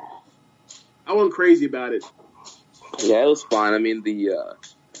 I wasn't crazy about it. Yeah, it was fine. I mean, the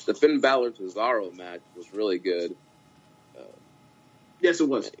Finn Balor Cesaro match was really good. Yes, it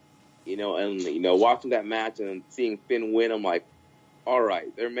was. Watching that match and seeing Finn win, I'm like, all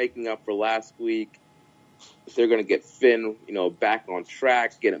right, they're making up for last week. They're going to get Finn, back on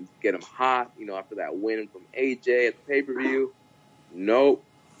track, get him hot, after that win from AJ at the pay-per-view. Nope.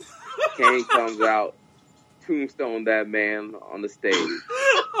 Kane comes out, tombstone that man on the stage.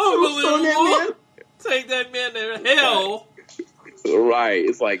 Unbelievable. Take that man to hell. Right.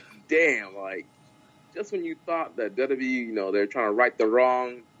 It's like, damn, just when you thought that WWE, they're trying to right the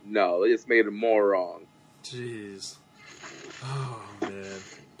wrong, no, they just made it more wrong. Jeez. Oh, man.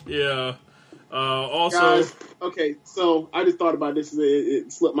 Yeah. Also, guys, okay, so I just thought about this.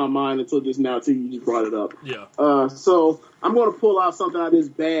 It slipped my mind until just now, until you just brought it up. Yeah. So I'm going to pull out something out of this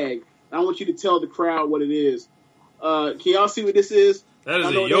bag. I want you to tell the crowd what it is. Can y'all see what this is? That is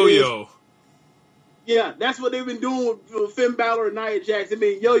a yo-yo. Yeah, that's what they've been doing with Finn Balor and Nia Jax. They've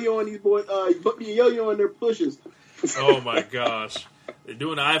been yo-yoing these boys, yo-yoing their pushes. Oh my gosh. They're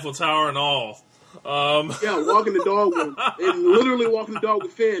doing the Eiffel Tower and all. Yeah, walking the dog with and literally walking the dog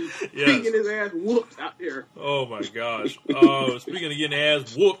with Finn, getting his ass whooped out there. Oh my gosh! Speaking of getting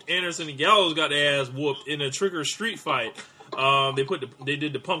ass whooped, Anderson and Gallows got their ass whooped in a Trick or Street fight. They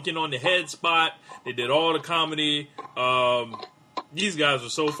did the pumpkin on the head spot. They did all the comedy. These guys are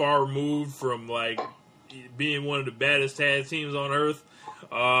so far removed from being one of the baddest tag teams on earth.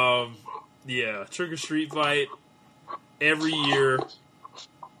 Trick or Street fight every year.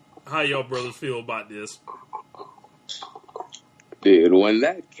 How y'all brothers feel about this? Dude, when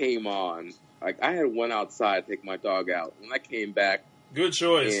that came on, I had went outside to take my dog out. When I came back, good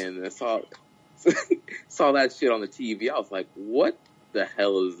choice. And I saw that shit on the TV. I was like, what the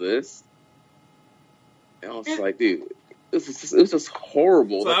hell is this? And I was like, dude, it was just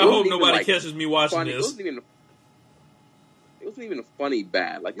horrible. So I hope nobody catches me watching funny. this. It wasn't even a funny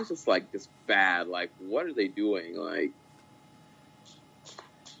bad. It's just this bad. What are they doing?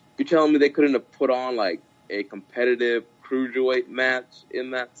 You're telling me they couldn't have put on a competitive cruiserweight match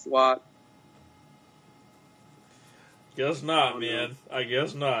in that slot? Guess not, man. I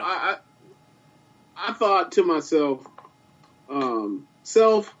guess not. I thought to myself, I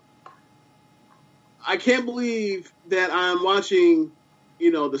can't believe that I'm watching,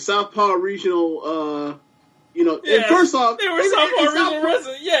 the Southpaw Regional, yes. And first off, they were Southpaw Regional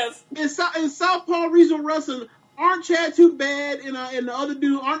Wrestling, yes. In Southpaw Regional Wrestling, aren't Chad Too Bad and the other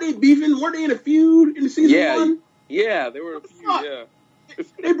dude, aren't they beefing? Weren't they in a feud in season 1? Yeah, they were a feud, yeah.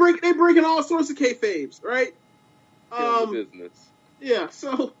 They breaking all sorts of kayfabes, right? Business. Yeah,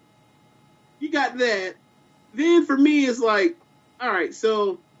 so you got that. Then for me, it's all right,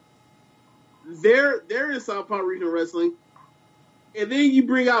 so they're in Southpaw Regional Wrestling, and then you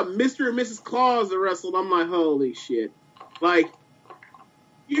bring out Mr. and Mrs. Claus to wrestle. I'm like, holy shit!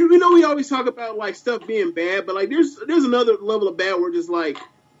 We always talk about stuff being bad, but there's another level of bad where just dude,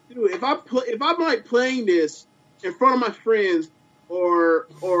 if I'm playing this in front of my friends or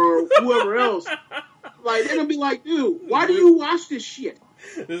whoever else, like they're gonna be like, dude, why do you watch this shit?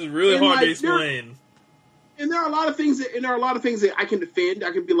 This is really hard to explain. And there are a lot of things that I can defend.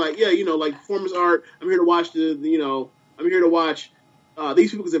 I can be like, yeah, like performance art. I'm here to watch I'm here to watch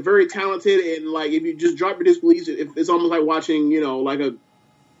these people because they're very talented. And like, if you just drop your disbelief, it's almost like watching, like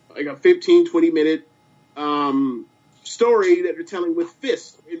a 15, 20 minute story that they're telling with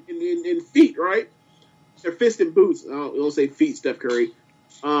fists and feet, right? They're fists and boots. I don't say feet, Steph Curry.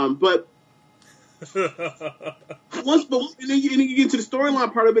 But and then you get into the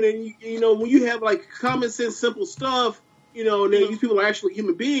storyline part of it, and when you have like common sense, simple stuff, and then these people are actually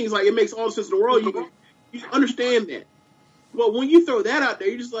human beings, like it makes all the sense in the world. You understand that, but when you throw that out there,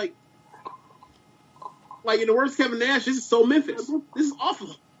 you're just like in the words of Kevin Nash, this is so Memphis. This is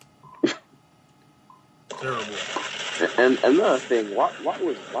awful. Terrible. And another thing, why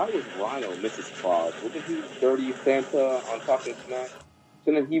was Rhino Mrs. Claus? Wasn't he Dirty Santa on Talking Smack?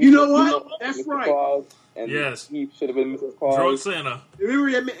 You know what? That's Mr. right. Claus, and yes. He should have been Mrs. Claus. Drunk Santa.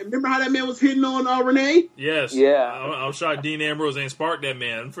 Remember how that man was hitting on Renee? Yes. Yeah. I'm shocked Dean Ambrose ain't sparked that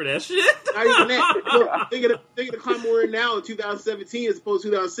man for that shit. Not even that. Look, think of the climate we're in now in 2017 as opposed to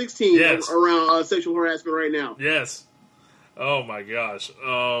 2016 around sexual harassment right now. Yes. Oh my gosh.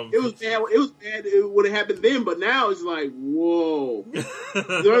 It was bad. It was bad. It would have happened then, but now it's like, whoa. I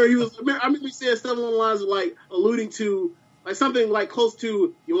remember he said stuff along the lines of like alluding to like something like close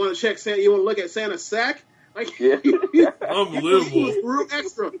to you want to check Santa, you want to look at Santa's sack. Like, unbelievable. He was real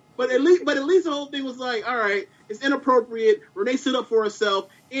extra, but at least the whole thing was like, all right, it's inappropriate. Renee stood up for herself,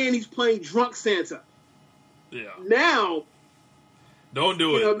 and he's playing drunk Santa. Yeah. Now, don't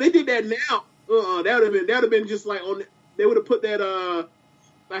do it. If they did that now, that would have been just like on. They would have put that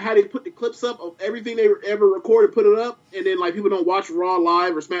like how they put the clips up of everything they ever recorded, put it up, and then like people don't watch Raw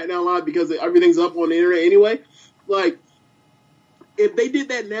live or SmackDown live because everything's up on the internet anyway. Like, if they did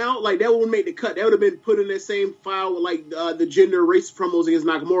that now, like that would make the cut. That would have been put in that same file with like the Jinder race promos against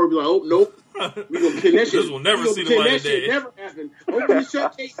Nakamura. Be like, oh nope, we gonna pin that shit. This will never see the light of day. Never happened. Open the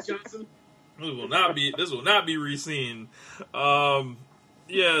shut case, Johnson. This will not be re-seen.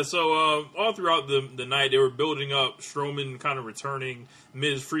 Yeah, so all throughout the night they were building up Strowman kind of returning,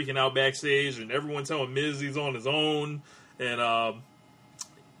 Miz freaking out backstage, and everyone telling Miz he's on his own, and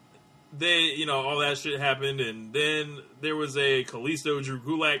they, all that shit happened, and then there was a Kalisto Drew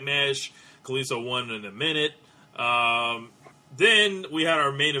Gulak match. Kalisto won in a minute. Then we had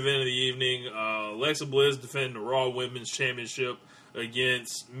our main event of the evening. Alexa Bliss defending the Raw Women's Championship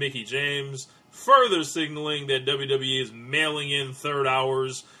against Mickie James, further signaling that WWE is mailing in third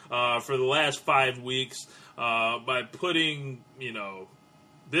hours for the last 5 weeks by putting,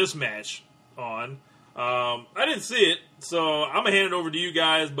 this match on. I didn't see it, so I'm going to hand it over to you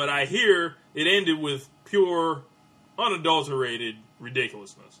guys, but I hear it ended with pure, unadulterated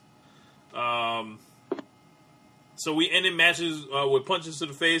ridiculousness. So we ended matches with punches to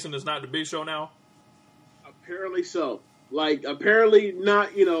the face, and it's not the Big Show now? Apparently so. Like, apparently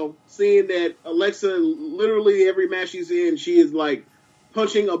not, seeing that Alexa, literally every match she's in, she is, like,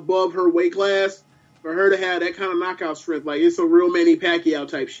 punching above her weight class. For her to have that kind of knockout strength, like, it's a real Manny Pacquiao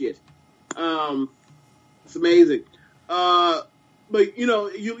type shit. It's amazing. But,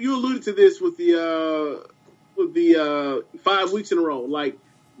 you alluded to this with the 5 weeks in a row. Like,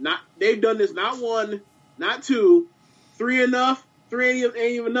 they've done this not 1, not 2, 3 enough. 3 ain't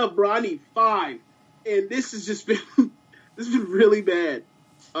even enough, bro. I need 5. And this has just been... This has been really bad.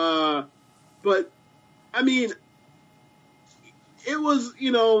 But, I mean, it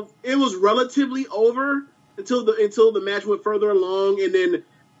was relatively over until the match went further along, and then,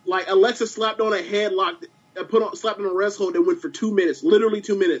 like, Alexa slapped on a headlock, slapped on a rest hold that went for 2 minutes, literally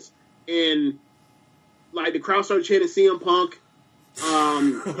 2 minutes. And, like, the crowd started chanting CM Punk.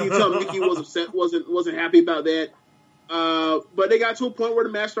 You tell Nikki was upset, wasn't happy about that. But they got to a point where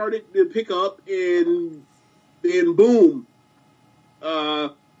the match started to pick up, and then boom,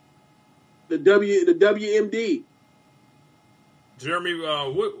 the WMD. Jeremy,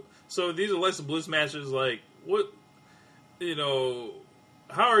 so these Alexa Bliss matches, like, what,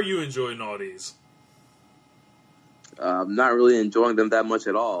 how are you enjoying all these? I'm not really enjoying them that much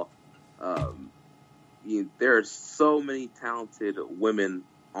at all. There are so many talented women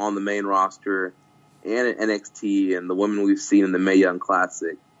on the main roster and in NXT, and the women we've seen in the Mae Young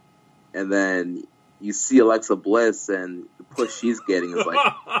Classic. And then you see Alexa Bliss, and the push she's getting is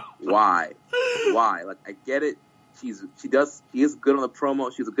like, why? Like, I get it. She is good on the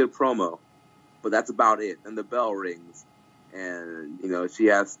promo. She's a good promo, but that's about it. And the bell rings, and she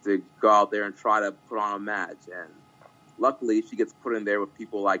has to go out there and try to put on a match. And luckily, she gets put in there with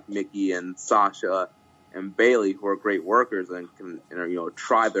people like Mickie and Sasha and Bailey, who are great workers and can,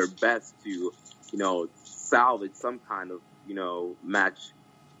 try their best to, salvage some kind of, match.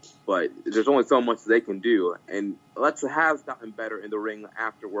 But there's only so much they can do. And Alexa has gotten better in the ring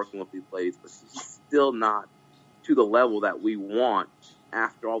after working with these ladies, but she's still not to the level that we want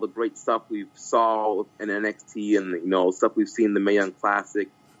after all the great stuff we saw in NXT and, stuff we've seen in the Mae Young Classic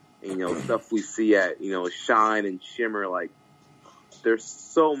and, stuff we see at, Shine and Shimmer. Like, there's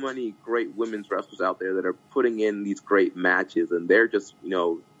so many great women's wrestlers out there that are putting in these great matches, and they're just,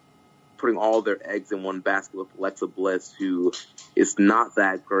 putting all their eggs in one basket with Alexa Bliss, who is not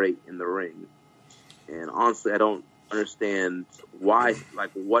that great in the ring. And honestly, I don't understand why,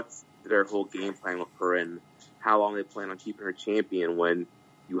 what's their whole game plan with her and how long they plan on keeping her champion when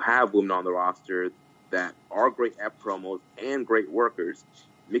you have women on the roster that are great at promos and great workers.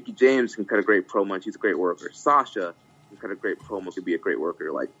 Mickie James can cut a great promo, and she's a great worker. Sasha can cut a great promo, could be a great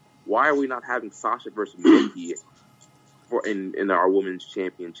worker. Like, why are we not having Sasha versus Mickie in our women's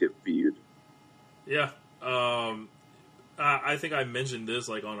championship feud? Yeah. I think I mentioned this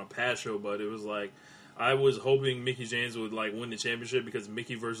on a past show, but it was I was hoping Mickie James would win the championship because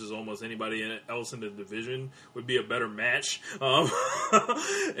Mickie versus almost anybody else in the division would be a better match.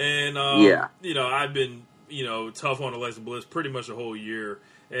 And I've been tough on Alexa Bliss pretty much the whole year,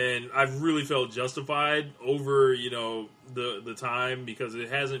 and I've really felt justified over the time because it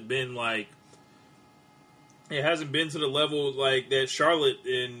hasn't been to the level that Charlotte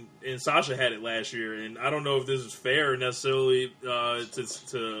and Sasha had it last year, and I don't know if this is fair necessarily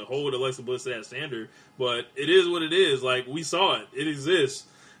to hold Alexa Bliss to that standard, but it is what it is. We saw it; it exists.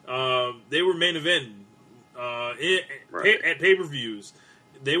 They were main eventing at pay-per-views.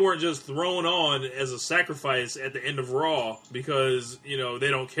 They weren't just thrown on as a sacrifice at the end of Raw because they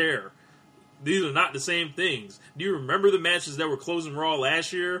don't care. These are not the same things. Do you remember the matches that were closing Raw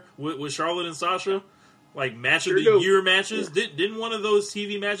last year with Charlotte and Sasha? Match of the year matches. Yeah. Didn't one of those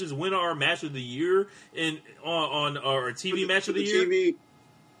TV matches win our match of the year on our TV match of the year? TV,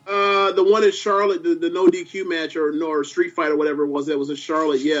 the one in Charlotte, the no DQ match or Street Fight or whatever it was, that was in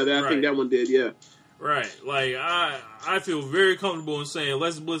Charlotte. Yeah, I think that one did. Yeah, right. I feel very comfortable in saying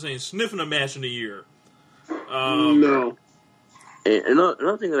Alexa Bliss ain't sniffing a match in the year. No. And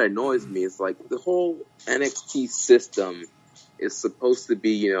another thing that annoys me is the whole NXT system is supposed to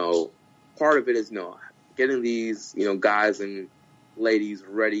be part of it is getting these, guys and ladies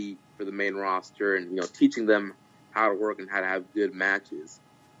ready for the main roster and, teaching them how to work and how to have good matches.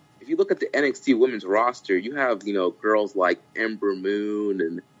 If you look at the NXT women's roster, you have, girls like Ember Moon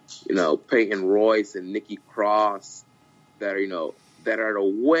and, Peyton Royce and Nikki Cross that are, that are at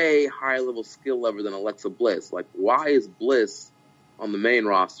a way higher level skill level than Alexa Bliss. Why is Bliss on the main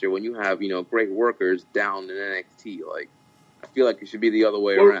roster when you have, great workers down in NXT? I feel like it should be the other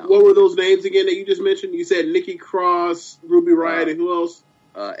way around. What were those names again that you just mentioned? You said Nikki Cross, Ruby Riott, and who else?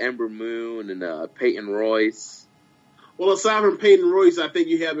 Ember Moon and Peyton Royce. Well, aside from Peyton Royce, I think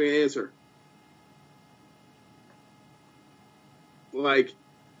you have your answer.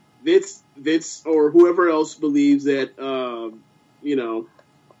 Vince or whoever else believes that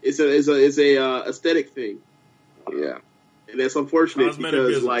it's a aesthetic thing. Yeah, and that's unfortunate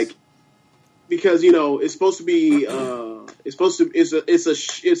because it's supposed to be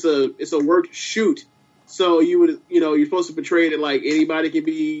it's a work shoot, so you're supposed to portray it like anybody can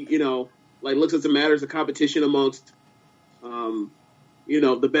be looks at the matters of competition amongst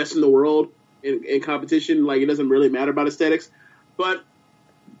the best in the world in competition. It doesn't really matter about aesthetics, but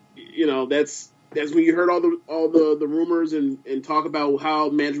that's when you heard all the rumors and talk about how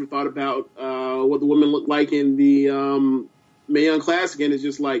management thought about what the women look like in the Mae Young Classic, and it's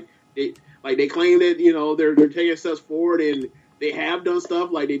just they claim that they're taking steps forward and they have done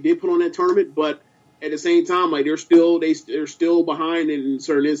stuff they did put on that tournament, but at the same time they're still behind in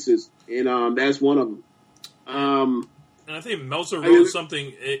certain instances, and that's one of them. And I think Meltzer wrote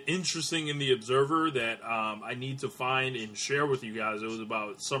something interesting in the Observer that I need to find and share with you guys. It was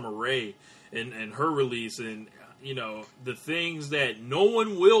about Summer Rae and her release, and the things that no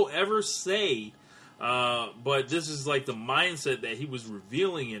one will ever say, but this is the mindset that he was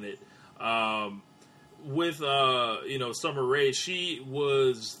revealing in it. With Summer Rae, she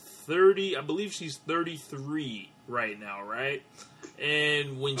was 30. I believe she's 33 right now, right?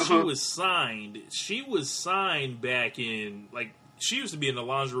 And when she was signed back in, she used to be in the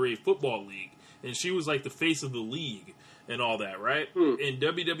Lingerie Football League, and she was the face of the league and all that, right? And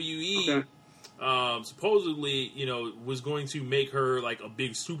WWE supposedly, was going to make her a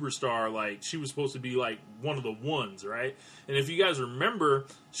big superstar. She was supposed to be one of the ones, right? And if you guys remember,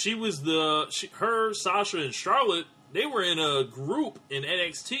 she was her, Sasha, and Charlotte, they were in a group in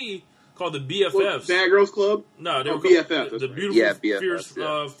NXT called the BFFs. Bad Girls Club? No, they were BFF. The beautiful, Yeah, BFFs, fierce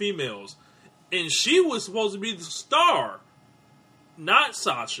yeah. females. And she was supposed to be the star. Not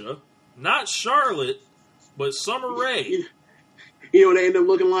Sasha, not Charlotte, but Summer Rae. You know what they end up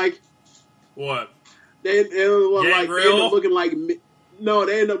looking like? What? They end up looking like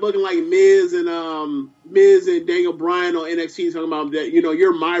Miz and Daniel Bryan on NXT talking about that. You know,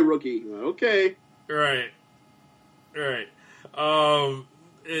 you're my rookie. Okay, Right. I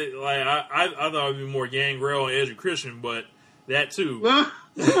thought it'd be more Gangrel and Edge and Christian, but that too. well,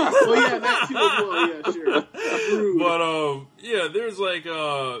 yeah, that too as well. Yeah, sure. Rude. But yeah, there's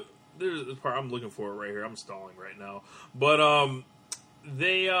there's a part I'm looking for it right here. I'm stalling right now. But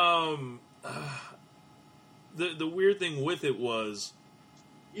they the weird thing with it was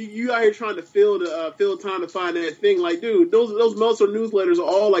you out here trying to fill time to find that thing. Like, dude, those Meltzer newsletters are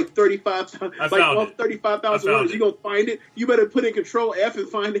all like 35,000 words. You gonna find it? You better put in Control F and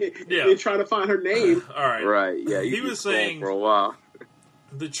find it and try to find her name. All right. Right. Yeah. He was saying for a while.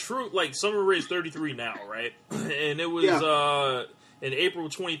 the truth. Like Summer Rae's 33 now, right? And it was in April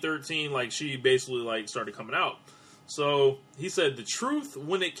 2013. Like she basically like started coming out. So he said the truth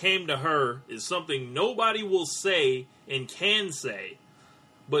when it came to her is something nobody will say and can say.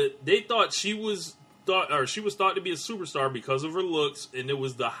 But they thought she was thought to be a superstar because of her looks, and it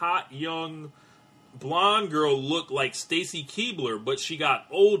was the hot young blonde girl look like Stacy Keibler, but she got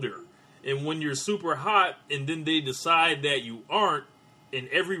older. And when you're super hot, and then they decide that you aren't, and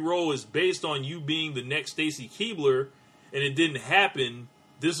every role is based on you being the next Stacy Keibler, and it didn't happen,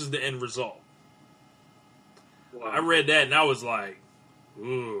 this is the end result. Wow. I read that and I was like,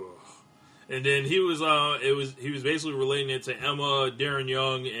 ugh. And then he was basically relating it to Emma, Darren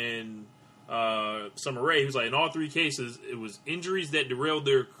Young, and Summer Rae. He was like, in all three cases, it was injuries that derailed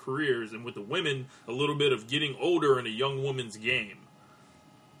their careers, and with the women, a little bit of getting older in a young woman's game.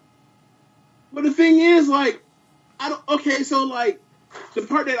 But the thing is, like, so like the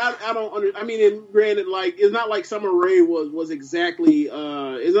part that I don't understand. I mean, and granted, like, it's not like Summer Rae was exactly.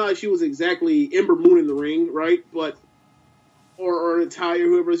 It's not like she was exactly Ember Moon in the ring, right? But or Natalia,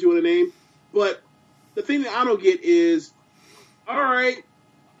 whoever you want to name. But the thing that I don't get is, all right,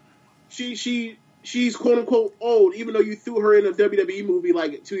 she's quote unquote old, even though you threw her in a WWE movie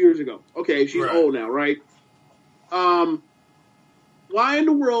like 2 years ago. Okay, she's old now, right? Why in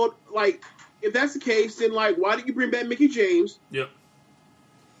the world, like, if that's the case, then like, why did you bring back Mickie James? Yep.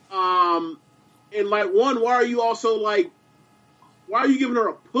 And like, why are you giving her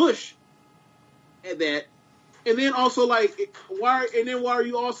a push at that? And then also, like, why are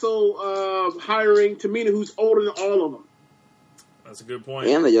you also hiring Tamina, who's older than all of them? That's a good point.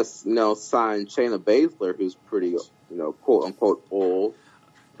 And they just, signed Shayna Baszler, who's pretty, quote unquote old.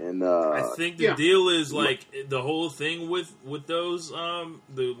 And I think the deal is like the whole thing with those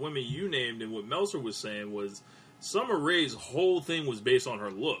the women you named and what Meltzer was saying was Summer Rae's whole thing was based on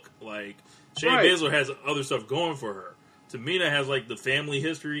her look. Like Shayna Baszler has other stuff going for her. Tamina has like the family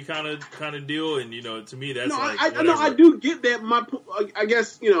history kind of deal, and to me that's I do get that. I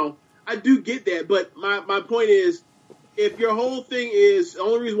guess I do get that, but my point is, if your whole thing is the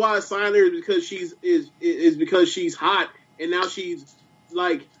only reason why I signed her is because she's hot, and now she's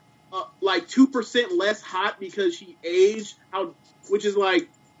like 2% less hot because she aged, which is like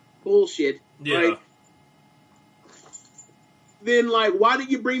bullshit, right? Then like, why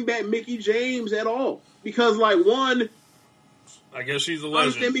did you bring back Mickie James at all? Because like one. I guess she's a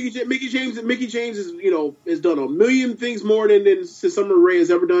legend. I understand Mickie James is has done a million things more than Summer Rae has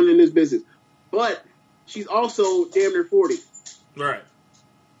ever done in this business, but she's also damn near 40, right?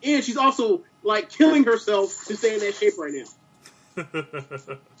 And she's also like killing herself to stay in that shape right now.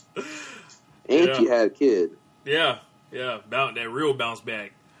 And she had a kid. Yeah, that real bounce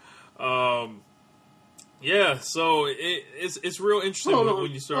back. So it's real interesting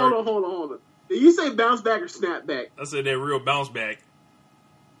when you start. Hold on. Did you say bounce back or snap back? I said that real bounce back.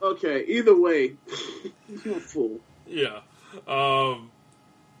 Okay, either way, you're a fool. Yeah.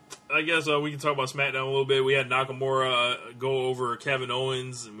 I guess we can talk about SmackDown a little bit. We had Nakamura go over Kevin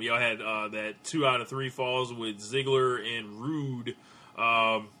Owens, and we all had that 2 out of 3 falls with Ziggler and Rude.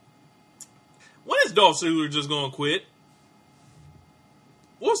 When is Dolph Ziggler just going to quit?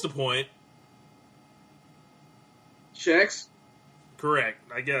 What's the point? Checks? Correct,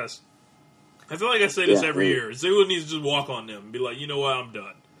 I guess. I feel like I say this every year. Ziggler needs to just walk on them and be like, you know what, I'm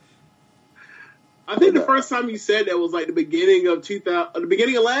done. I think the first time you said that was like the beginning of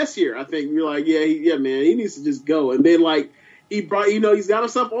last year. I think you're like, yeah, man, he needs to just go. And then like he brought, he's got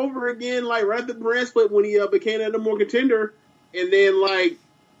himself over again, like right at the brand split when he became that number 1 contender. And then like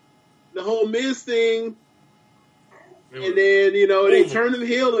the whole Miz thing, And then, they turn him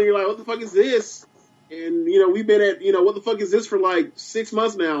heel, and you're like, what the fuck is this? And, we've been at, what the fuck is this for like 6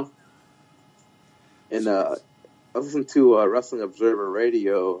 months now? And I listened to Wrestling Observer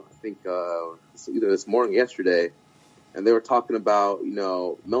Radio, I think either this morning or yesterday, and they were talking about,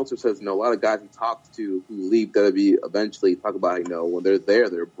 Meltzer says, a lot of guys he talks to who leave WWE eventually talk about, when they're there,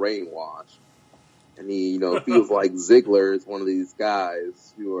 they're brainwashed. And he, feels like Ziggler is one of these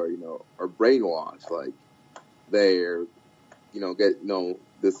guys who are, are brainwashed. Like, they're, get,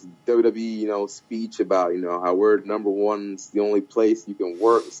 this WWE, speech about, how we're number one, it's the only place you can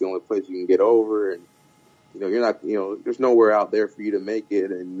work, it's the only place you can get over, and, you're not, there's nowhere out there for you to make it,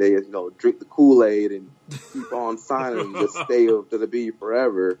 and they, drink the Kool-Aid and keep on signing and just stay with WWE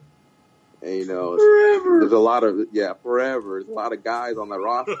forever. And, forever. There's a lot of, forever. There's a lot of guys on the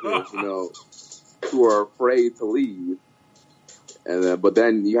roster, who are afraid to leave. And but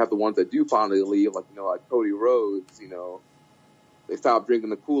then you have the ones that do finally leave, like Cody Rhodes. They stop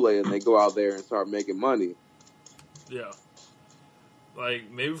drinking the Kool-Aid and they go out there and start making money. Yeah, like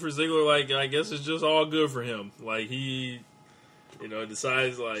maybe for Ziggler, like I guess it's just all good for him. Like he,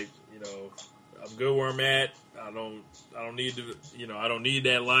 decides like I'm good where I'm at. I don't need to, I don't need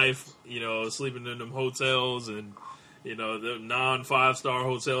that life. Sleeping in them hotels and. The non-5-star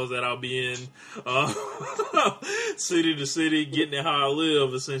hotels that I'll be in, city to city, getting it how I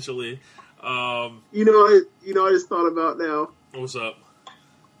live, essentially. I just thought about now. What's up?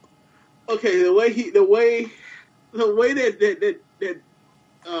 Okay, the way that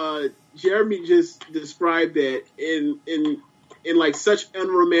Jeremy just described that in like such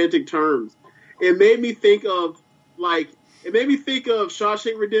unromantic terms, it made me think of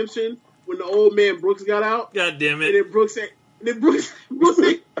Shawshank Redemption. When the old man Brooks got out, God damn it! And then Brooks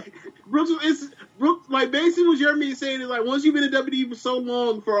like basically what Jeremy is saying is like once you've been in WWE for so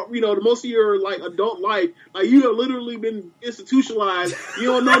long for the most of your like adult life, like you have literally been institutionalized. You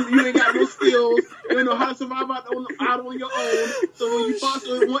don't know, you ain't got no skills. You don't know how to survive out on your own. So when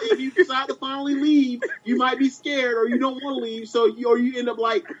if you decide to finally leave, you might be scared or you don't want to leave. So you end up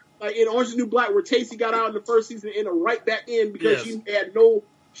like in Orange is the New Black where Tacey got out in the first season and ended right back in because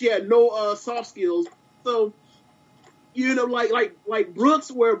she had no soft skills. So, like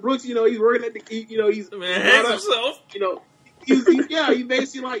Brooks, where Brooks, he's working at he's man himself. He's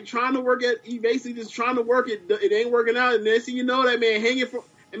basically like trying to work at. He basically just trying to work it. It ain't working out, and then that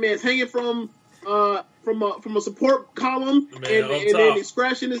man's hanging from a support column, and then he's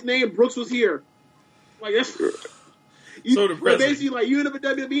scratching his name. Brooks was here. Like that's. So depressing. Basically, like you end up at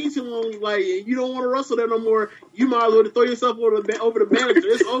WWE too long, like you don't want to wrestle there no more. You might as well throw yourself over the manager.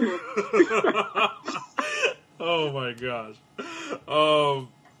 It's over. Oh my gosh.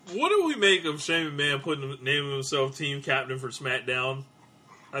 What do we make of Shane McMahon naming himself team captain for SmackDown?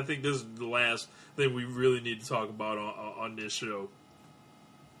 I think this is the last thing we really need to talk about on this show.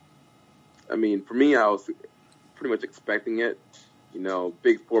 I mean, for me, I was pretty much expecting it.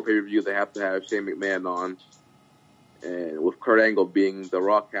 Big 4 pay-per-views, they have to have Shane McMahon on. And with Kurt Angle being the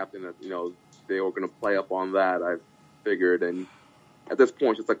Raw captain, they were going to play up on that, I figured. And at this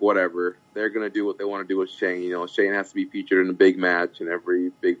point, it's like, whatever. They're going to do what they want to do with Shane. Shane has to be featured in a big match in every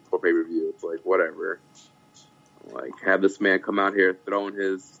big 4 pay-per-view. It's like, whatever. Like, have this man come out here throwing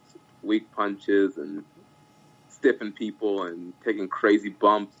his weak punches and stiffing people and taking crazy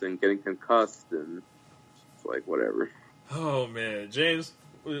bumps and getting concussed. And it's like, whatever. Oh, man. James,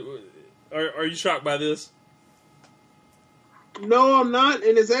 are you shocked by this? No, I'm not,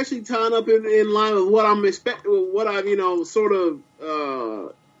 and it's actually tying up in line with what I'm expecting, what I've sort of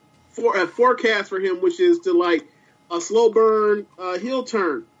forecast for him, which is to like a slow burn heel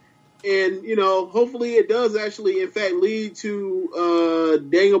turn, and hopefully it does actually in fact lead to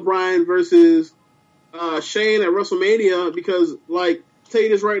Daniel Bryan versus Shane at WrestleMania, because like I'll tell you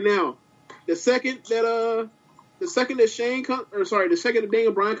this right now, the second that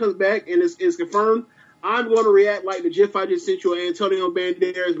Daniel Bryan comes back and is confirmed, I'm going to react like the GIF I just sent you, Antonio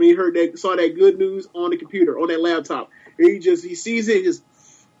Banderas, when he saw that good news on the computer, on that laptop. And he sees it, and just,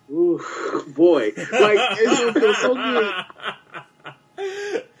 ooh, boy. Like, it's going to feel so good.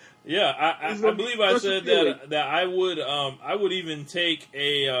 Yeah, I believe I said that I would even take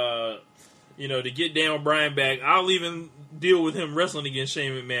a, to get Daniel Bryan back, I'll even deal with him wrestling against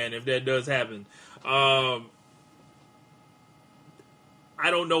Shane McMahon if that does happen. I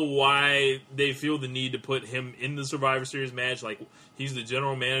don't know why they feel the need to put him in the Survivor Series match. Like, he's the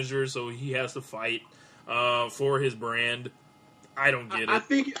general manager, so he has to fight for his brand. I don't get it. I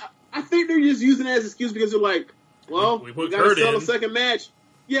think they're just using it as an excuse because they're like, well, we got to sell a second match.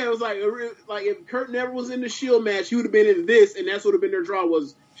 Yeah, it was like if Kurt never was in the Shield match, he would have been in this, and that's what would have been their draw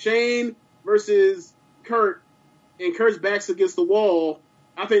was Shane versus Kurt and Kurt's back's against the wall.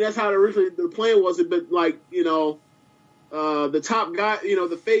 I think that's how originally the plan was. But like, the top guy,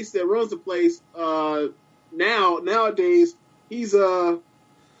 the face that runs the place, nowadays he's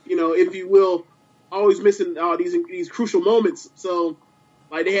if you will, always missing these crucial moments. So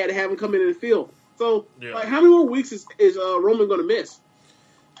like they had to have him come in the field. So like how many more weeks is Roman going to miss?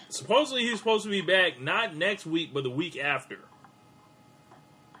 Supposedly he's supposed to be back not next week but the week after.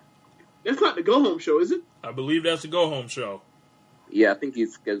 That's not the go home show, is it? I believe that's the go home show. Yeah, I think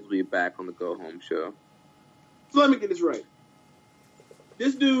he's scheduled to be back on the go home show. So let me get this right.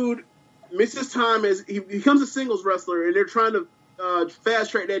 This dude misses time as he becomes a singles wrestler, and they're trying to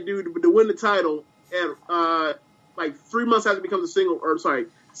fast track that dude to win the title at like 3 months after he becomes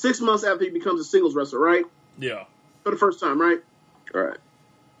 6 months after he becomes a singles wrestler, right? Yeah. For the first time, right? Right.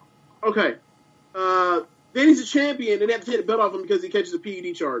 Okay. Then he's a champion, and they have to take the belt off him because he catches a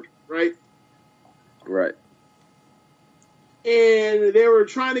PED charge, right? Right. And they were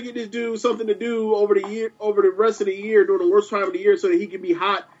trying to get this dude something to do over the rest of the year, during the worst time of the year, so that he can be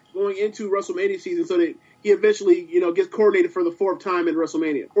hot going into WrestleMania season, so that he eventually, gets coordinated for the fourth straight time in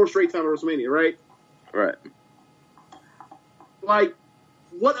WrestleMania, right? Right. Like,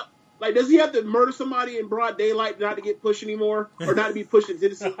 what? Like, does he have to murder somebody in broad daylight not to get pushed anymore, or not to be pushed to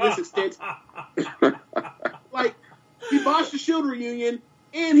this extent? Like, he botched the Shield reunion,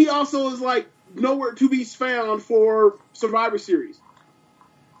 and he also is like nowhere to be found for Survivor Series.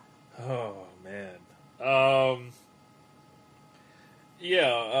 Oh man.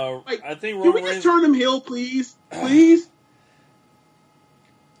 I think Roman can we just turn him heel, please? Please?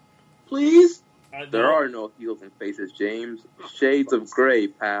 Please? There are no heels and faces, James. Shades of gray,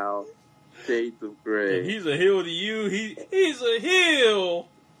 pal. Shades of gray. If he's a heel to you, he's a heel.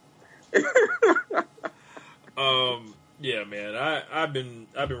 Yeah, man. I've been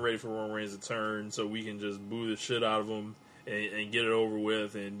ready for Roman Reigns to turn so we can just boo the shit out of him and get it over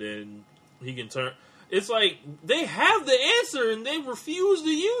with, and then he can turn. It's like they have the answer and they refuse to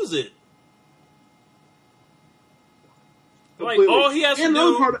use it. Completely. Like all he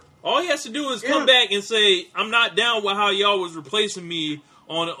has to do is come back and say, "I'm not down with how y'all was replacing me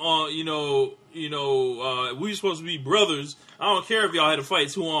on we were supposed to be brothers. I don't care if y'all had to fight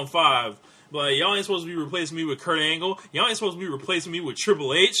 2-on-5. But y'all ain't supposed to be replacing me with Kurt Angle. Y'all ain't supposed to be replacing me with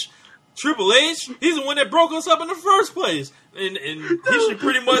Triple H. Triple H, he's the one that broke us up in the first place, and he should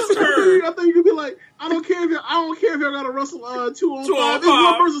pretty much turn. I think you could be like, I don't care if y'all got to wrestle 2-on-5. It's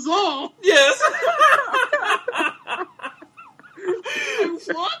one versus all. Yes.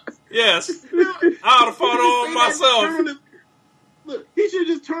 What? Yes. I ought to fought on myself. Look, he should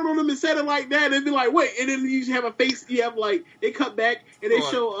just turn on him and said it like that and be like, wait, and then you have a face, you have like, they cut back and they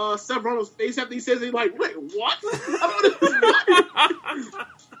show Seth Rollins' face after he says it, like, wait, what?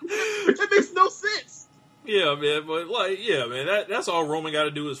 That makes no sense. Yeah, man, but that's all Roman got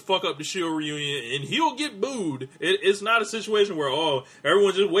to do is fuck up the Shield reunion and he'll get booed. It's not a situation where,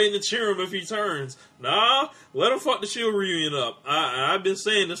 everyone's just waiting to cheer him if he turns. Nah, let him fuck the Shield reunion up. I've been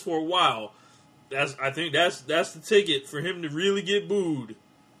saying this for a while. I think that's the ticket for him to really get booed.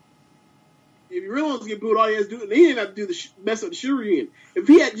 If he really wants to get booed, all he has to do, he didn't have to do mess up the Shield reunion. If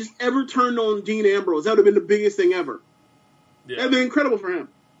he had just ever turned on Dean Ambrose, that would have been the biggest thing ever. Yeah. That would have been incredible for him.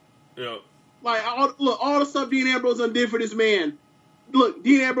 Yeah. Like, all the stuff Dean Ambrose done did for this man. Look,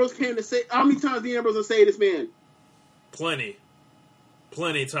 Dean Ambrose came to say, how many times Dean Ambrose done say this man? Plenty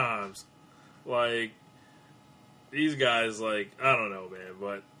times. Like, these guys, like, I don't know, man,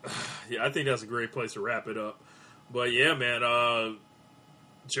 but yeah, I think that's a great place to wrap it up. But yeah, man,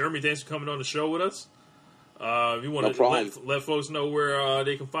 Jeremy, thanks for coming on the show with us. If you want to let folks know where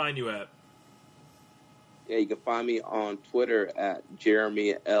they can find you at. Yeah, you can find me on Twitter at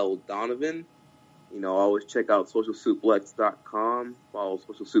Jeremy L. Donovan. Always check out socialsuplex.com. Follow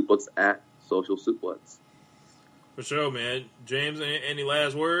Social Suplex at Social Suplex. For sure, man. James, any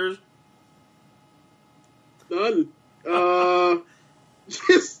last words? None. Yeah,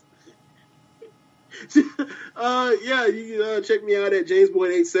 you can check me out at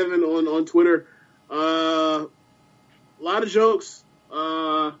JamesBoyd87 on Twitter. A lot of jokes,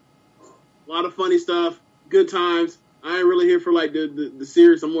 a lot of funny stuff, good times. I ain't really here for like the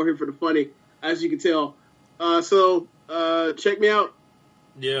serious. I'm more here for the funny, as you can tell. So check me out.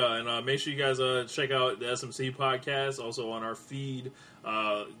 Yeah, and make sure you guys check out the SMC podcast, also on our feed.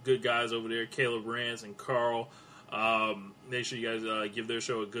 Good guys over there, Caleb Rance and Carl. Make sure you guys give their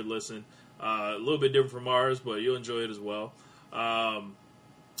show a good listen. A little bit different from ours, but you'll enjoy it as well.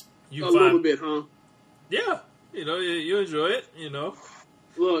 Little bit, huh? Yeah, you'll enjoy it.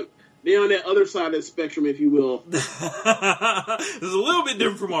 Look, they're on that other side of the spectrum, if you will. It's a little bit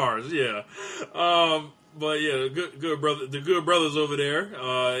different from ours, yeah. But yeah, the good brothers over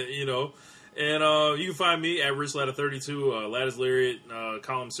there, you know. And you can find me at Rich Ladder 32. Ladder's Lariat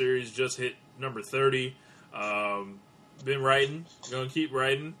column series just hit number 30. Been writing, gonna keep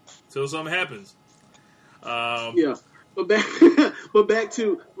writing till something happens. Yeah, but back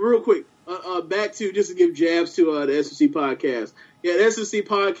to real quick. Back to just to give jabs to the SEC podcast. Yeah, the SEC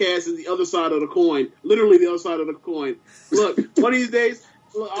podcast is the other side of the coin, literally the other side of the coin. Look, one of these days,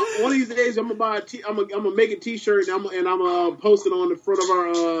 I'm gonna buy I'm gonna make a T-shirt and I'm gonna post it on the front of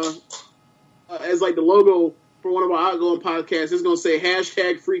our as like the logo for one of our outgoing podcasts. It's gonna say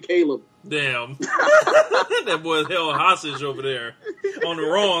 #Free Caleb. Damn, that boy's held hostage over there on the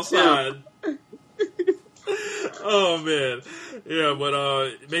wrong side. Yeah. Oh man, yeah,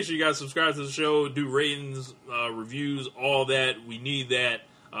 but make sure you guys subscribe to the show, do ratings, reviews, all that. We need that.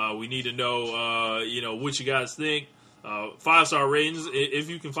 We need to know, you know, what you guys think. 5-star ratings. If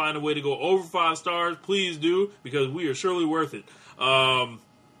you can find a way to go over 5 stars, please do, because we are surely worth it. Yeah,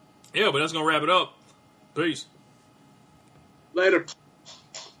 but that's gonna wrap it up. Peace. Later.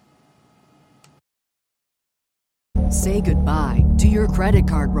 Say goodbye to your credit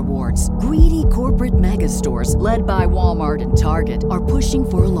card rewards. Greedy corporate mega stores, led by Walmart and Target, are pushing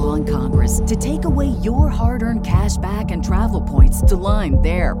for a law in Congress to take away your hard-earned cash back and travel points to line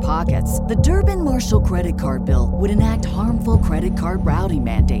their pockets. The Durbin-Marshall credit card bill would enact harmful credit card routing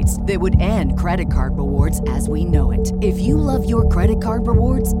mandates that would end credit card rewards as we know it. If you love your credit card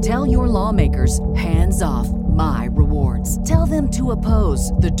rewards, tell your lawmakers, hands off my rewards. Tell them to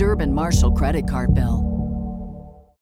oppose the Durbin-Marshall credit card bill.